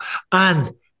knocked out.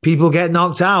 And people get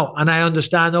knocked out. And I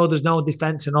understand, there's no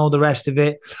defense and all the rest of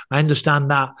it. I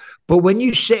understand that. But when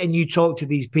you sit and you talk to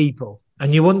these people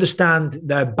and you understand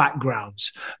their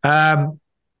backgrounds, then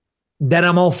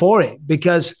I'm all for it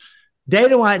because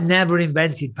Dana White never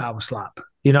invented Power Slap.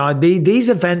 These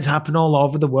events happen all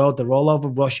over the world. They're all over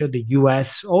Russia, the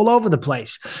US, all over the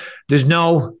place. There's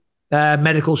no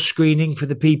medical screening for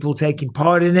the people taking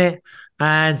part in it.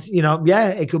 And,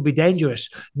 it could be dangerous.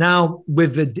 Now,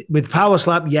 with Power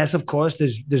Slap, yes, of course,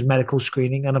 there's medical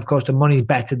screening. And, of course, the money's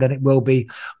better than it will be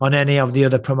on any of the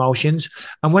other promotions.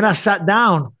 And when I sat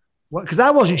down, because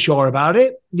I wasn't sure about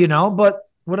it, but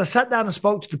when I sat down and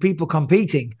spoke to the people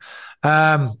competing,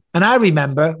 and I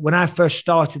remember when I first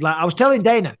started, like I was telling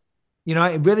Dana,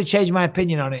 it really changed my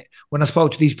opinion on it when I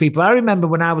spoke to these people. I remember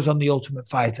when I was on The Ultimate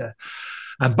Fighter,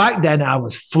 and back then I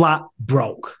was flat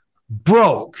broke,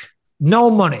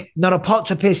 no money, not a pot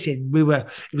to piss in. It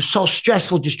was so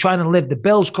stressful just trying to live, the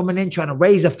bills coming in, trying to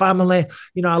raise a family.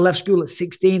 I left school at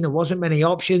 16. There wasn't many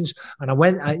options. And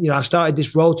I started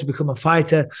this road to become a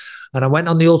fighter, and I went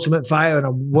on The Ultimate Fighter and I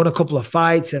won a couple of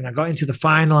fights and I got into the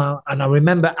final. And I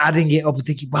remember adding it up and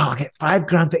thinking, wow, I get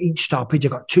 $5,000 for each stoppage. I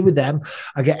got 2 of them.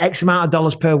 I get X amount of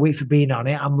dollars per week for being on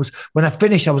it. When I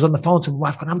finished, I was on the phone to my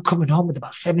wife going, I'm coming home with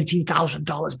about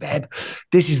 $17,000, babe.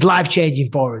 This is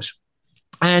life-changing for us.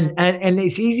 And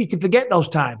it's easy to forget those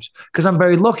times because I'm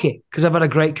very lucky because I've had a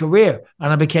great career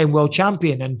and I became world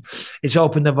champion, and it's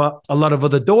opened up a lot of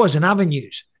other doors and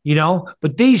avenues,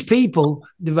 But these people,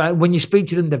 when you speak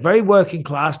to them, they're very working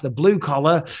class, they're blue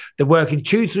collar, they're working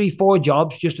 2, 3, 4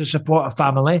 jobs just to support a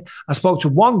family. I spoke to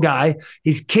one guy,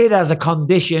 his kid has a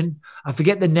condition. I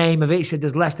forget the name of it. He said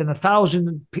there's less than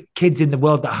 1,000 kids in the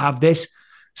world that have this.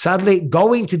 Sadly,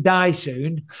 going to die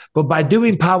soon, but by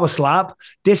doing Power Slap,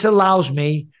 this allows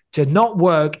me to not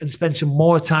work and spend some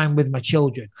more time with my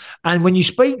children. And when you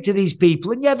speak to these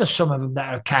people, and there's some of them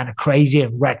that are kind of crazy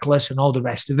and reckless and all the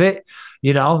rest of it,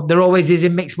 there always is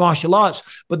in mixed martial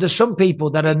arts, but there's some people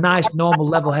that are nice, normal,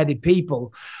 level-headed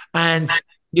people. And,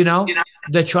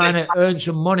 they're trying to earn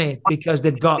some money because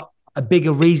they've got a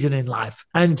bigger reason in life.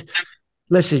 And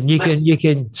listen, you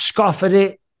can scoff at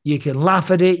it, you can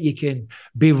laugh at it, you can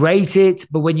berate it,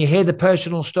 but when you hear the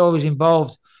personal stories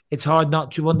involved, it's hard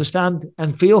not to understand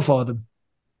and feel for them.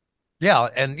 Yeah,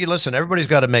 and you listen, everybody's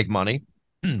got to make money.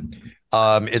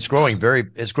 It's growing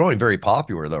very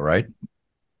popular, though, right?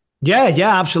 Yeah,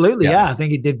 absolutely. Yeah, I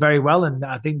think it did very well, and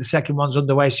I think the second one's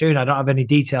underway soon. I don't have any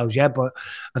details yet, but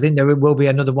I think there will be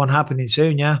another one happening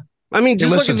soon. Yeah. I mean,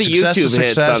 just look at the YouTube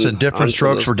hits and different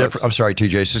strokes for different. I'm sorry,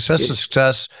 TJ.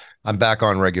 Success. I'm back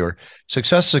on regular.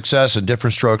 Success, and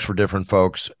different strokes for different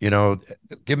folks. Give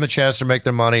them a chance to make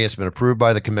their money. It's been approved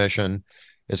by the commission.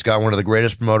 It's got one of the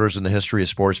greatest promoters in the history of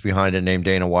sports behind it, named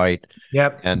Dana White.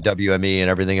 Yep. And WME and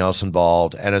everything else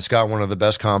involved. And it's got one of the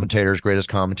best commentators, greatest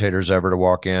commentators ever to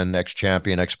walk in,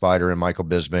 ex-champion, ex-fighter, and Michael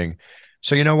Bisping.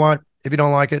 So you know what? If you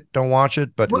don't like it, don't watch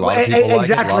it. But a lot of people like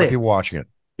it. A lot of people watching it.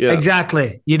 Yeah.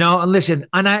 Exactly. And listen,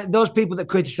 and those people that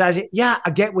criticize it, I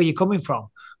get where you're coming from,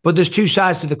 but there's 2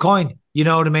 sides to the coin. You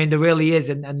know what I mean? There really is.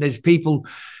 And there's people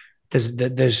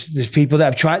There's people that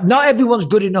have tried. Not everyone's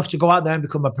good enough to go out there and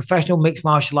become a professional mixed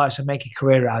martial artist and make a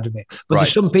career out of it. But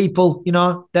there's some people,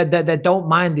 that don't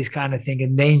mind this kind of thing,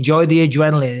 and they enjoy the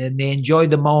adrenaline and they enjoy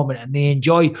the moment and they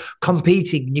enjoy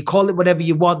competing. And you call it whatever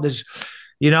you want. There's,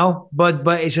 but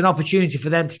it's an opportunity for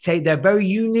them to take their very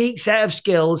unique set of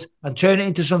skills and turn it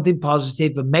into something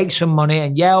positive and make some money.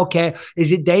 And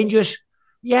is it dangerous?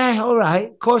 Yeah, all right.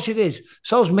 Of course it is.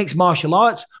 So's mixed martial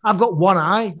arts. I've got one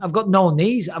eye. I've got no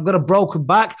knees. I've got a broken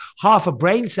back, half a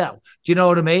brain cell. Do you know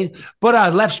what I mean? But I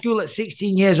left school at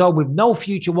 16 years old with no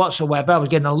future whatsoever. I was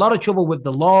getting a lot of trouble with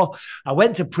the law. I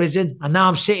went to prison, and now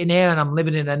I'm sitting here and I'm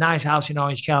living in a nice house in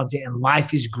Orange County, and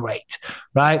life is great,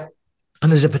 right?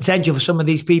 And there's a potential for some of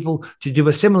these people to do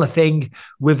a similar thing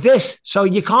with this. So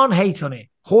you can't hate on it.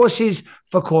 Horses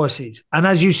for courses. And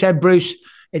as you said, Bruce,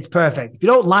 it's perfect. If you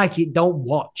don't like it, don't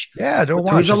watch. Yeah, don't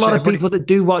watch. There's a lot of people that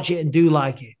do watch it and do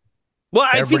like it. Well,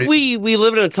 I think we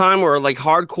live in a time where like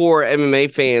hardcore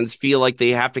MMA fans feel like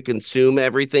they have to consume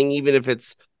everything, even if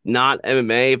it's not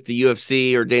MMA. If the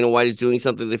UFC or Dana White is doing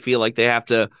something, they feel like they have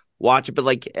to watch it. But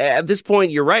like at this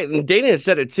point, you're right. And Dana has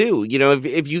said it too.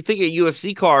 If you think a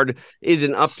UFC card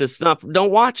isn't up to snuff,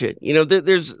 don't watch it.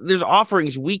 There's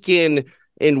offerings week in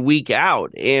and week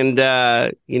out, and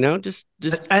just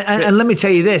and let me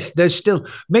tell you this: there's still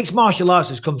mixed martial arts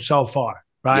has come so far,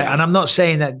 right? Yeah. And I'm not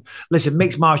saying that. Listen,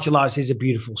 mixed martial arts is a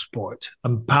beautiful sport,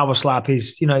 and power slap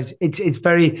is, it's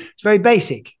very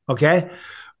basic, okay.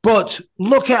 But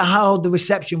look at how the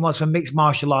reception was for mixed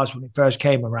martial arts when it first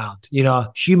came around.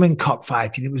 Human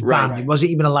cockfighting, it was banned. Right. It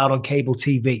wasn't even allowed on cable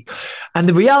TV, and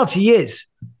the reality is,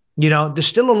 there's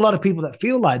still a lot of people that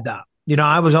feel like that.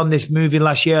 I was on this movie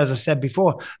last year, as I said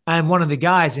before, and one of the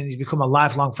guys, and he's become a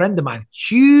lifelong friend of mine,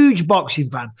 huge boxing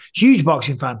fan.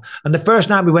 And the first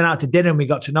night we went out to dinner and we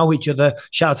got to know each other,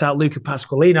 shout out Luca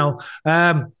Pasqualino,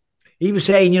 he was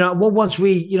saying, once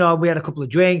we had a couple of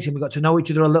drinks and we got to know each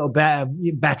other a little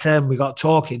better and we got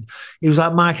talking. He was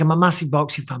like, Mike, I'm a massive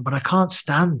boxing fan, but I can't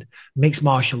stand mixed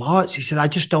martial arts. He said, I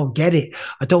just don't get it.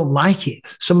 I don't like it.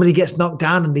 Somebody gets knocked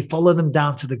down and they follow them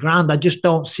down to the ground. I just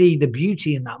don't see the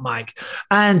beauty in that, Mike.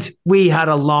 And we had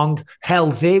a long,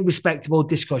 healthy, respectable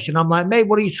discussion. I'm like, mate,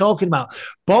 what are you talking about?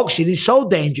 Boxing is so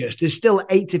dangerous. There's still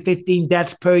 8 to 15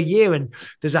 deaths per year, and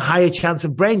there's a higher chance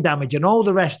of brain damage and all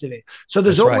the rest of it. So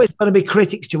there's always going to be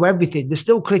critics to everything. There's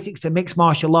still critics to mixed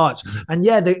martial arts. And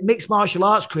the mixed martial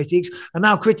arts critics are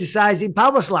now criticizing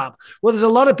power slap. Well, there's a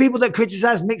lot of people that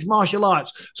criticize mixed martial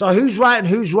arts. So who's right and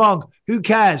who's wrong? Who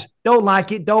cares? Don't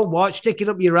like it, don't watch, stick it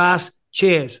up your ass.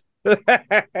 Cheers.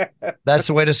 That's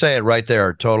the way to say it right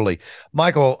there. Totally.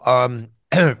 Michael,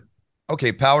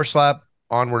 okay, power slap,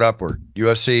 onward, upward.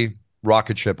 UFC,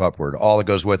 rocket ship upward. All that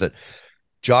goes with it.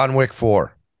 John Wick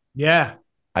 4. Yeah.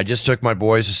 I just took my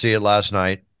boys to see it last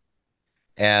night.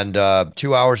 And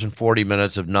 2 hours and 40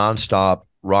 minutes of nonstop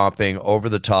romping, over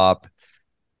the top,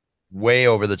 way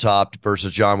over the top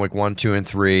versus John Wick 1, 2, and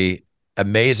 3.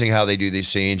 Amazing how they do these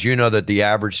scenes. You know that the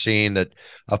average scene, that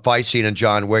a fight scene in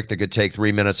John Wick that could take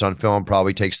 3 minutes on film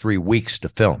probably takes 3 weeks to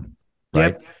film,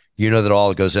 right? Yep. You know that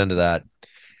all goes into that.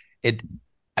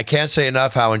 I can't say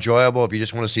enough how enjoyable, if you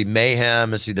just want to see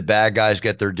mayhem and see the bad guys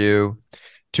get their due.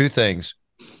 2 things.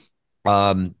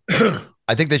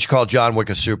 I think they should call John Wick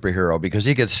a superhero, because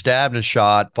he gets stabbed and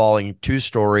shot, falling 2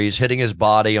 stories, hitting his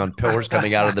body on pillars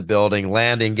coming out of the building,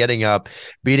 landing, getting up,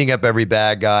 beating up every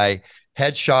bad guy,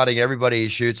 headshotting everybody he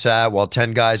shoots at while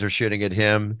 10 guys are shooting at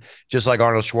him, just like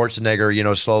Arnold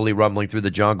Schwarzenegger, slowly rumbling through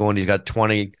the jungle, and he's got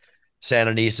 20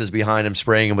 Sandinistas behind him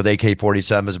spraying him with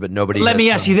AK-47s, but nobody. Let me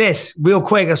ask you this real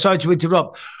quick. I'm sorry to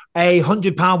interrupt. A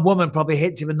 100-pound woman probably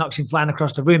hits him and knocks him flying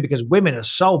across the room, because women are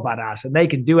so badass and they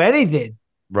can do anything.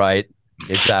 Right.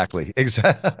 Exactly.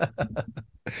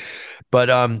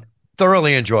 But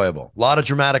thoroughly enjoyable. A lot of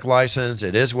dramatic license.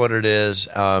 It is what it is.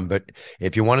 But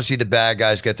if you want to see the bad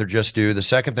guys get their just due, the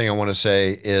second thing I want to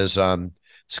say is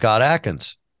Scott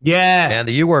Adkins. Yeah. And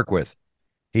that you work with.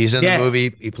 He's in the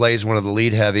movie. He plays one of the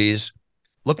lead heavies.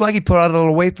 Looked like he put on a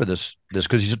little weight for this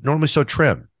because he's normally so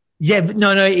trim. Yeah,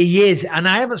 no, he is. And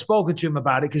I haven't spoken to him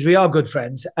about it because we are good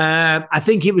friends. I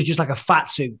think it was just like a fat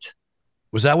suit.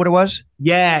 Was that what it was?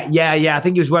 Yeah. I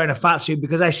think he was wearing a fat suit,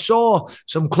 because I saw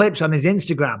some clips on his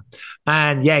Instagram,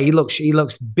 and he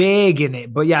looks big in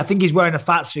it. But I think he's wearing a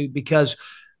fat suit because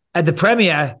at the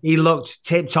premiere he looked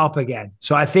tip top again.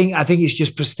 So I think it's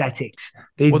just prosthetics.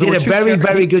 They did a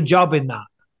very good job in that.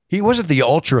 He wasn't the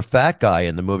ultra fat guy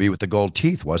in the movie with the gold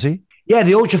teeth, was he? Yeah,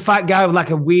 the ultra fat guy with like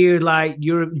a weird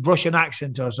Russian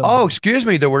accent or something. Oh, excuse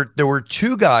me. There were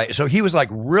 2 guys. So he was like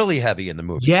really heavy in the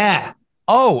movie. Yeah.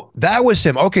 Oh, that was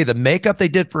him. Okay, the makeup they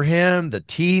did for him, the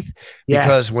teeth,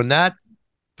 because when that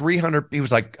 300. He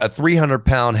was like a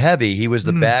 300-pound heavy. He was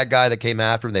the bad guy that came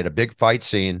after him. They had a big fight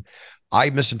scene. I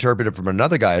misinterpreted from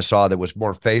another guy I saw that was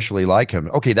more facially like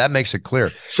him. Okay, that makes it clear.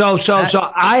 So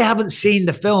I haven't seen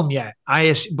the film yet.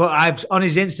 But I've on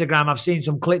his Instagram, I've seen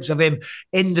some clips of him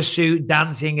in the suit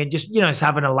dancing and just just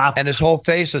having a laugh. And his whole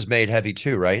face is made heavy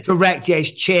too, right? Correct. Yeah,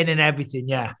 his chin and everything.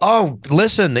 Yeah. Oh,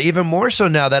 listen, even more so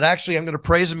now. That actually, I'm going to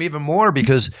praise him even more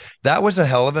because that was a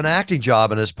hell of an acting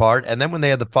job on his part. And then when they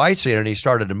had the fight scene and he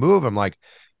started to move, I'm like,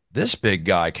 this big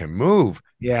guy can move.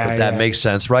 Yeah, but that makes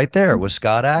sense right there with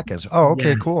Scott Adkins. Oh,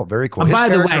 okay, cool. Very cool. And by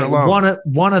the way,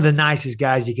 one of the nicest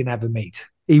guys you can ever meet.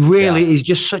 He really is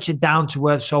just such a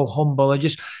down-to-earth, so humble, and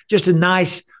just a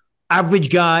nice,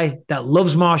 average guy that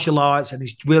loves martial arts, and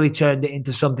he's really turned it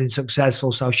into something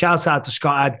successful. So shout out to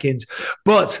Scott Adkins.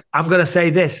 But I'm going to say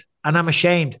this, and I'm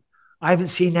ashamed. I haven't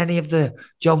seen any of the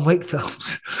John Wick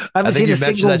films. I haven't seen a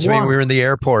single one. Me when we were in the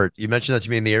airport. You mentioned that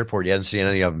to me in the airport. You hadn't seen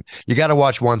any of them. You got to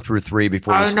watch 1 through 3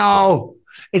 before. I know.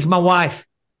 It's my wife.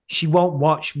 She won't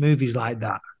watch movies like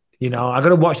that. I got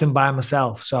to watch them by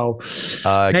myself. So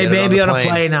maybe on a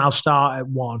plane, I'll start at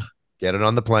 1. Get it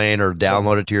on the plane or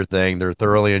download it to your thing. They're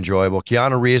thoroughly enjoyable.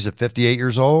 Keanu Reeves at 58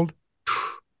 years old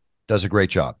does a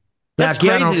great job. That's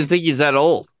crazy to think he's that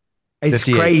old. It's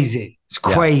 58. Crazy. It's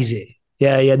crazy.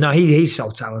 Yeah. No, he's so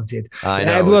talented. I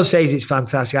know. Everyone says it's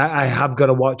fantastic. I have got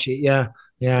to watch it. Yeah.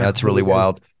 That's really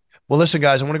wild. Well, listen,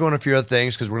 guys, I want to go on a few other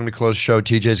things because we're going to close the show.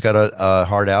 TJ's got a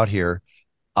hard out here.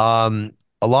 Elon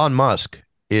Musk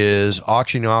is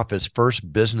auctioning off his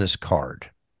first business card,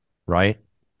 right?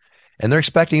 And they're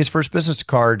expecting his first business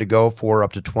card to go for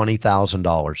up to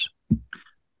 $20,000.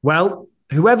 Well,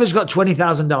 whoever's got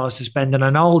 $20,000 to spend on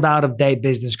an old out-of-date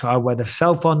business card where the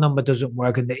cell phone number doesn't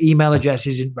work and the email address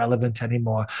isn't relevant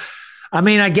anymore. I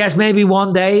mean, I guess maybe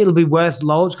one day it'll be worth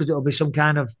loads because it'll be some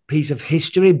kind of piece of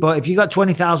history. But if you got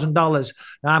 $20,000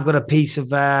 and I've got a piece of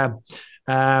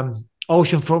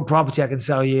oceanfront property I can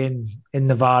sell you in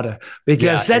Nevada,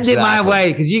 because send it my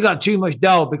way because you got too much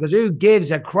dough, because who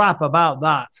gives a crap about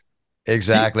that?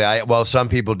 Exactly. Well, some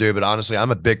people do, but honestly,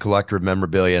 I'm a big collector of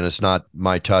memorabilia and it's not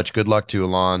my touch. Good luck to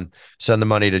Elon. Send the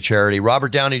money to charity.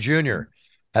 Robert Downey Jr.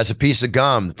 has a piece of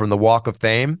gum from the Walk of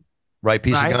Fame. Right,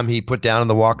 piece of gum he put down on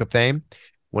the Walk of Fame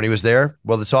when he was there.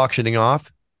 Well, it's auctioning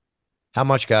off. How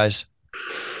much, guys?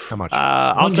 How much?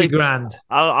 I'll say grand.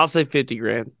 I'll say 50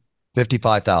 grand.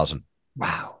 55,000.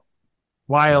 Wow.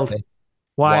 Wild. Okay.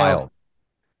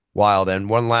 Wild. And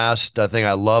one last thing.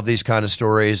 I love these kind of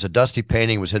stories. A dusty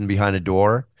painting was hidden behind a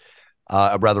door,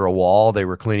 rather a wall. They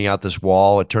were cleaning out this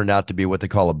wall. It turned out to be what they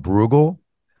call a Bruegel,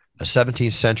 a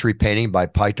 17th century painting by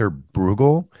Peter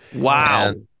Bruegel. Wow.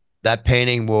 And that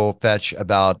painting will fetch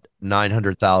about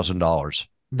 $900,000.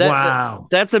 Wow.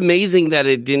 That's amazing that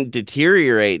it didn't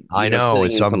deteriorate. I know.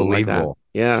 It's unbelievable. Like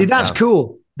yeah. See, that's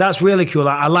cool. That's really cool.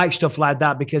 I like stuff like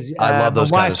that because I love those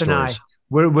kind of stories.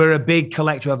 We're a big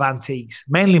collector of antiques,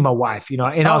 mainly my wife, in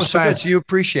our spare. So you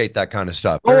appreciate that kind of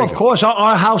stuff. Of course.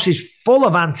 Our house is full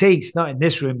of antiques, not in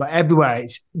this room, but everywhere.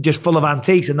 It's just full of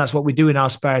antiques. And that's what we do in our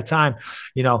spare time.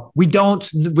 We don't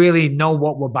really know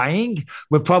what we're buying.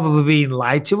 We're probably being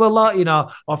lied to a lot.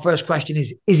 Our first question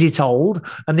is it old?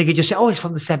 And they could just say, oh, it's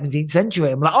from the 17th century.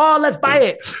 I'm like, oh, let's buy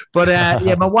it. But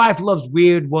my wife loves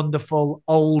weird, wonderful,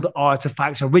 old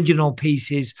artifacts, original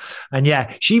pieces. And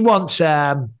she wants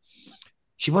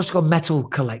to go metal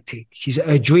collecting.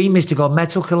 Her dream is to go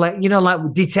metal collect,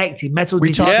 like detecting, metal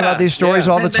detecting. We talk about these stories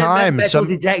all the time. Metal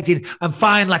detecting and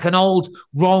find like an old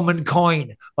Roman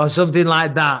coin or something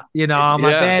like that. I'm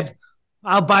like, babe,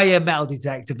 I'll buy you a metal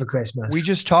detector for Christmas. We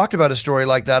just talked about a story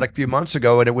like that a few months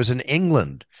ago, and it was in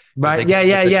England. Right.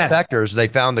 Detectors, they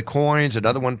found the coins.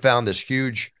 Another one found this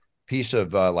huge piece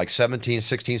of like 17th,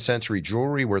 16th century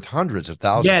jewelry worth hundreds of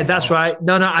thousands. Yeah, that's right.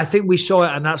 No, I think we saw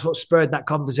it, and that's what spurred that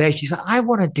conversation. She's like, I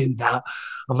want to do that.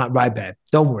 I'm like, right, babe,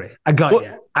 don't worry. I got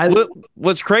you.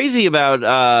 What's crazy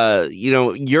about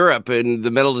Europe and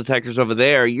the metal detectors over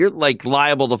there, you're like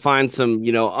liable to find some,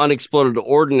 unexploded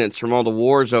ordnance from all the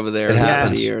wars over there. It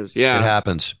happens. The years. Yeah. It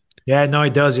happens. Yeah, no,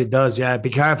 it does. It does. Yeah. Be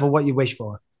careful what you wish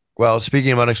for. Well,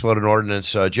 speaking of unexploded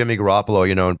ordnance, Jimmy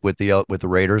Garoppolo, with the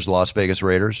Raiders, Las Vegas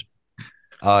Raiders,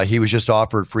 he was just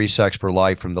offered free sex for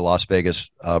life from the Las Vegas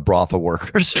brothel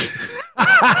workers.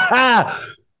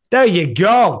 There you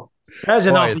go. There's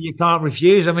an offer you can't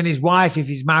refuse. I mean, his wife, if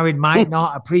he's married, might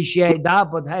not appreciate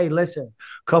that. But hey, listen,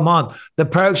 come on. The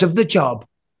perks of the job.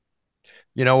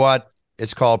 You know what?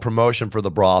 It's called promotion for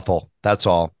the brothel. That's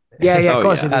all. Yeah, of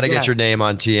course. How to get your name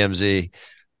on TMZ.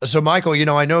 So, Michael,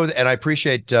 I know, and I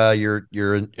appreciate your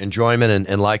enjoyment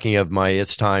and liking of my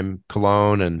It's Time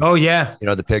cologne and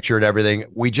the the picture and everything.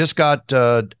 We just got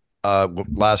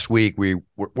last week. We're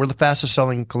the fastest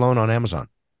selling cologne on Amazon.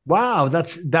 Wow,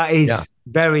 that is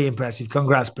very impressive.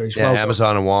 Congrats, Bruce. Yeah, well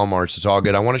Amazon and Walmart's. It's all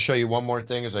good. I want to show you one more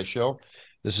thing as I show.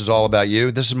 This is all about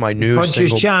you. This is my new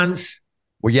Puncher's Chance.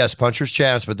 Well, yes, Puncher's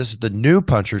Chance, but this is the new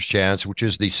Puncher's Chance, which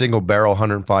is the single barrel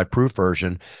 105 proof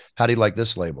version. How do you like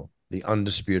this label? The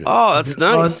Undisputed. Oh, that's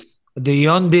nice. The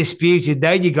Undisputed.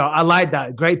 There you go. I like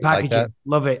that. Great packaging. Like that.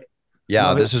 Love it. Yeah,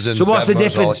 Love this it. is in. So what's the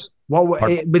difference?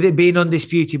 With it being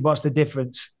undisputed, what's the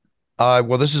difference?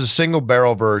 Well, this is a single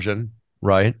barrel version,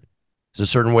 right? There's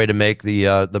a certain way to make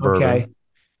the bourbon. Okay.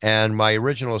 And my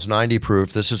original is 90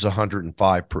 proof. This is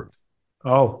 105 proof.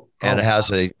 And it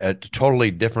has a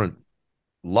totally different,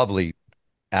 lovely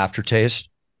aftertaste.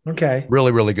 Okay.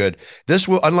 Really, really good. This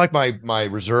will, unlike my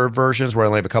reserve versions where I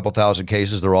only have a couple thousand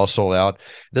cases, they're all sold out.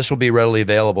 This will be readily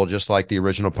available, just like the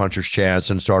original Puncher's Chance,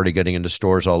 and it's already getting into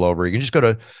stores all over. You can just go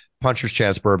to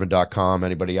puncherschancebourbon.com.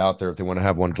 Anybody out there, if they want to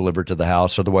have one delivered to the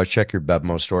house. Otherwise, check your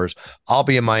Bevmo stores. I'll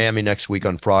be in Miami next week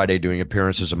on Friday doing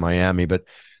appearances in Miami, but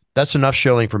that's enough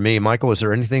shilling for me. Michael, is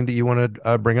there anything that you want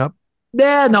to bring up?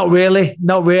 Yeah, not really.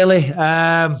 Not really.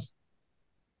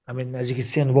 I mean, as you can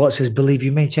see on what says, Believe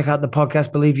You Me. Check out the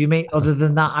podcast, Believe You Me. Other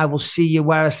than that, I will see you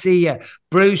where I see you.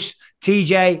 Bruce,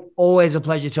 TJ, always a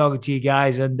pleasure talking to you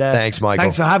guys. And thanks, Michael.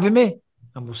 Thanks for having me.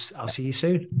 And I'll see you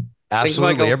soon.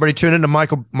 Absolutely. Thanks, everybody tune into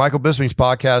Michael Bisping's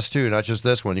podcast too, not just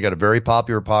this one. You got a very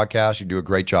popular podcast. You do a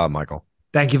great job, Michael.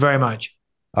 Thank you very much.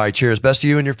 All right. Cheers. Best to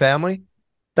you and your family.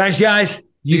 Thanks, guys.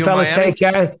 You fellas take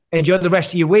care. Enjoy the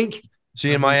rest of your week. See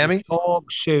you in Miami. Talk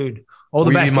soon. All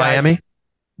the best, in Miami? Guys.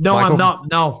 No, Michael? I'm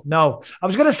not. No. I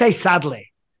was going to say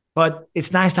sadly, but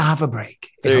it's nice to have a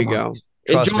break. There you go.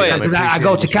 Enjoy it. Because I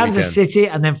go to Kansas City,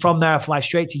 and then from there I fly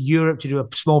straight to Europe to do a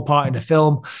small part in the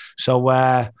film. So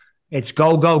it's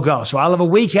go, go, go. So I'll have a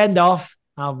weekend off.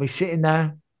 I'll be sitting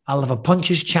there. I'll have a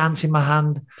Puncher's Chance in my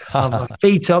hand. I'll have my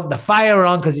feet up, the fire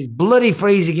on, because it's bloody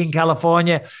freezing in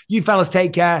California. You fellas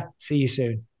take care. See you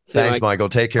soon. Thanks, Michael.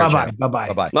 Take care.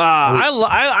 Bye-bye.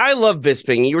 I love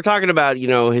Bisping. You were talking about,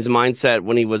 his mindset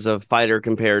when he was a fighter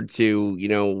compared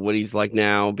to, what he's like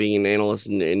now, being an analyst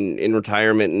in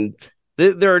retirement. And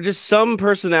there are just some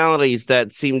personalities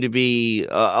that seem to be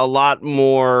a lot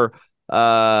more,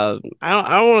 I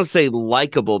don't want to say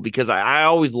likable, because I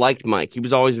always liked Mike. He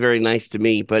was always very nice to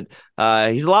me, but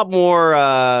he's a lot more,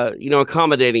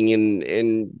 accommodating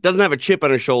and doesn't have a chip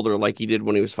on his shoulder like he did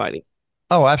when he was fighting.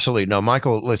 Oh, absolutely. No,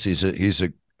 Michael, he's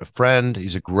a friend.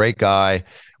 He's a great guy.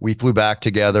 We flew back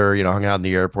together, hung out in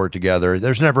the airport together.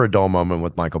 There's never a dull moment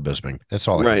with Michael Bisping. That's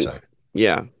all I can say.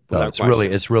 Yeah. So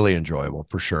it's really enjoyable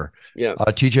for sure. Yeah.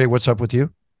 TJ, what's up with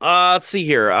you? Let's see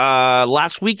here.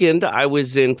 Last weekend, I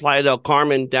was in Playa del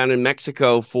Carmen down in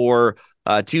Mexico for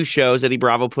 2 shows. Eddie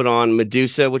Bravo put on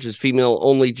Medusa, which is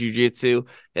female-only jiu-jitsu.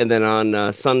 And then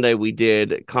on Sunday, we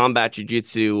did Combat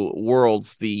Jiu-Jitsu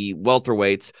Worlds, the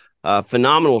welterweights.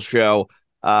 Phenomenal show.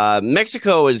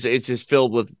 Mexico is just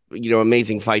filled with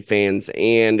amazing fight fans,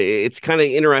 and it's kind of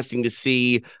interesting to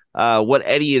see what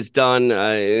Eddie has done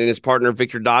and his partner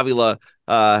Victor Davila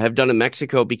have done in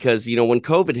Mexico, because when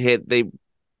COVID hit, they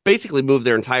basically moved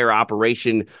their entire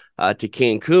operation to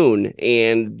Cancun,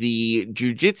 and the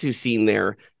jiu-jitsu scene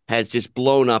there has just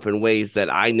blown up in ways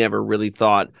that I never really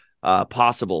thought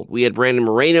possible. We had Brandon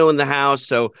Moreno in the house,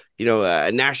 so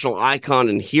a national icon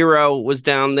and hero was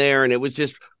down there, and it was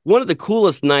just one of the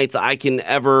coolest nights I can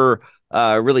ever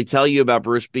really tell you about,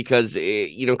 Bruce, because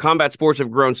combat sports have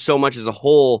grown so much as a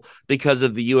whole because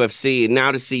of the UFC, and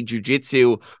now to see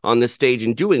jiu-jitsu on this stage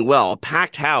and doing well, a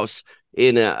packed house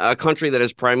in a country that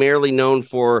is primarily known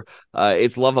for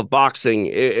its love of boxing,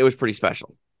 it was pretty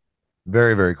special.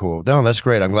 Very, very cool. No, that's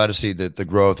great. I'm glad to see the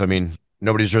growth. I mean,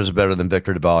 nobody deserves it better than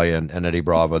Victor Davila and Eddie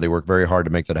Bravo. They work very hard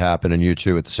to make that happen, and you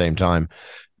too at the same time.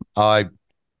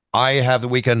 I have the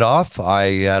weekend off.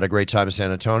 I had a great time in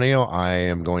San Antonio. I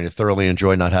am going to thoroughly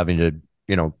enjoy not having to,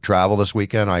 travel this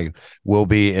weekend. I will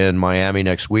be in Miami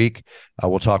next week.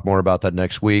 We'll talk more about that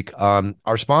next week.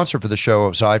 Our sponsor for the show,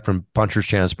 aside from Puncher's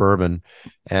Chance Bourbon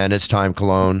and It's Time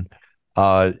Cologne,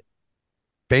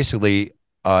 basically,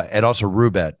 and also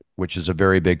Rubet, which is a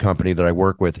very big company that I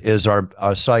work with, is our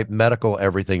site,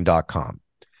 medicaleverything.com.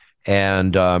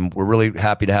 And we're really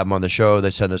happy to have them on the show.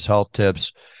 They send us health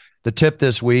tips. The tip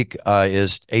this week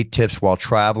is 8 tips while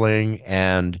traveling,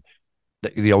 and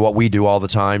what we do all the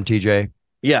time, TJ.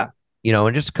 Yeah.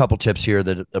 And just a couple tips here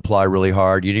that apply really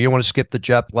hard. You don't want to skip the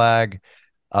jet lag.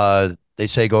 They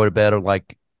say go to bed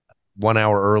like 1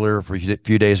 hour earlier for a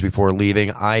few days before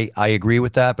leaving. I agree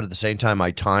with that, but at the same time,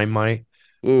 I time my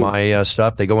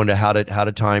stuff. They go into how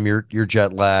to time your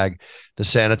jet lag, the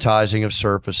sanitizing of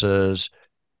surfaces,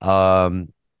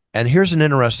 And here's an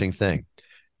interesting thing.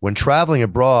 When traveling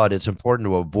abroad, it's important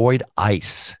to avoid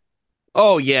ice.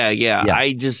 Oh, yeah.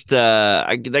 I just,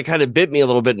 that kind of bit me a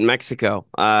little bit in Mexico.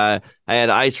 I had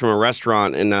ice from a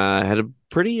restaurant and had a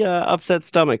pretty upset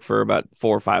stomach for about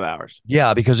 4 or 5 hours.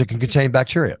 Yeah, because it can contain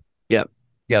bacteria. Yep.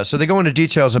 Yeah, so they go into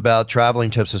details about traveling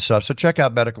tips and stuff. So check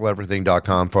out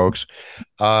medicaleverything.com, folks.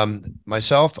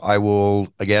 Myself, we'll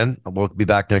be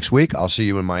back next week. I'll see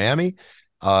you in Miami.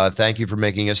 Thank you for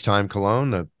making us Time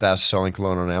Cologne, the best-selling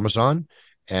cologne on Amazon.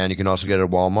 And you can also get it at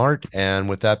Walmart. And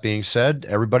with that being said,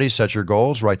 everybody set your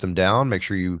goals, write them down. Make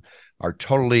sure you are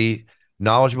totally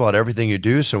knowledgeable about everything you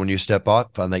do. So when you step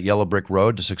up on that yellow brick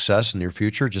road to success in your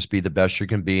future, just be the best you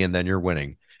can be, and then you're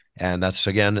winning. And that's,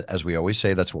 again, as we always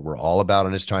say, that's what we're all about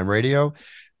on It's Time Radio.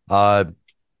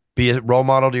 Be a role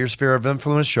model to your sphere of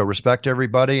influence, show respect to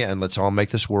everybody, and let's all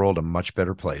make this world a much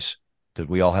better place, because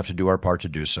we all have to do our part to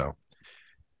do so.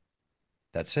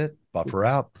 That's it. Buffer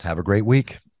out. Have a great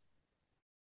week.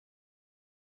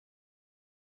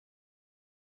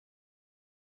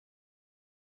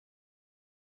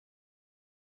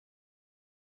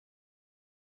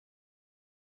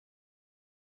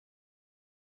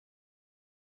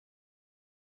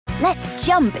 Let's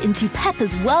jump into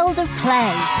Peppa's world of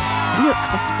play. Look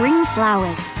for spring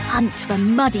flowers, hunt for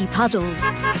muddy puddles,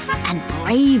 and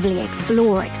bravely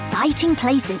explore exciting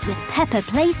places with Peppa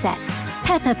playsets.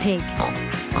 Peppa Pig,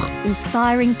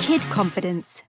 inspiring kid confidence.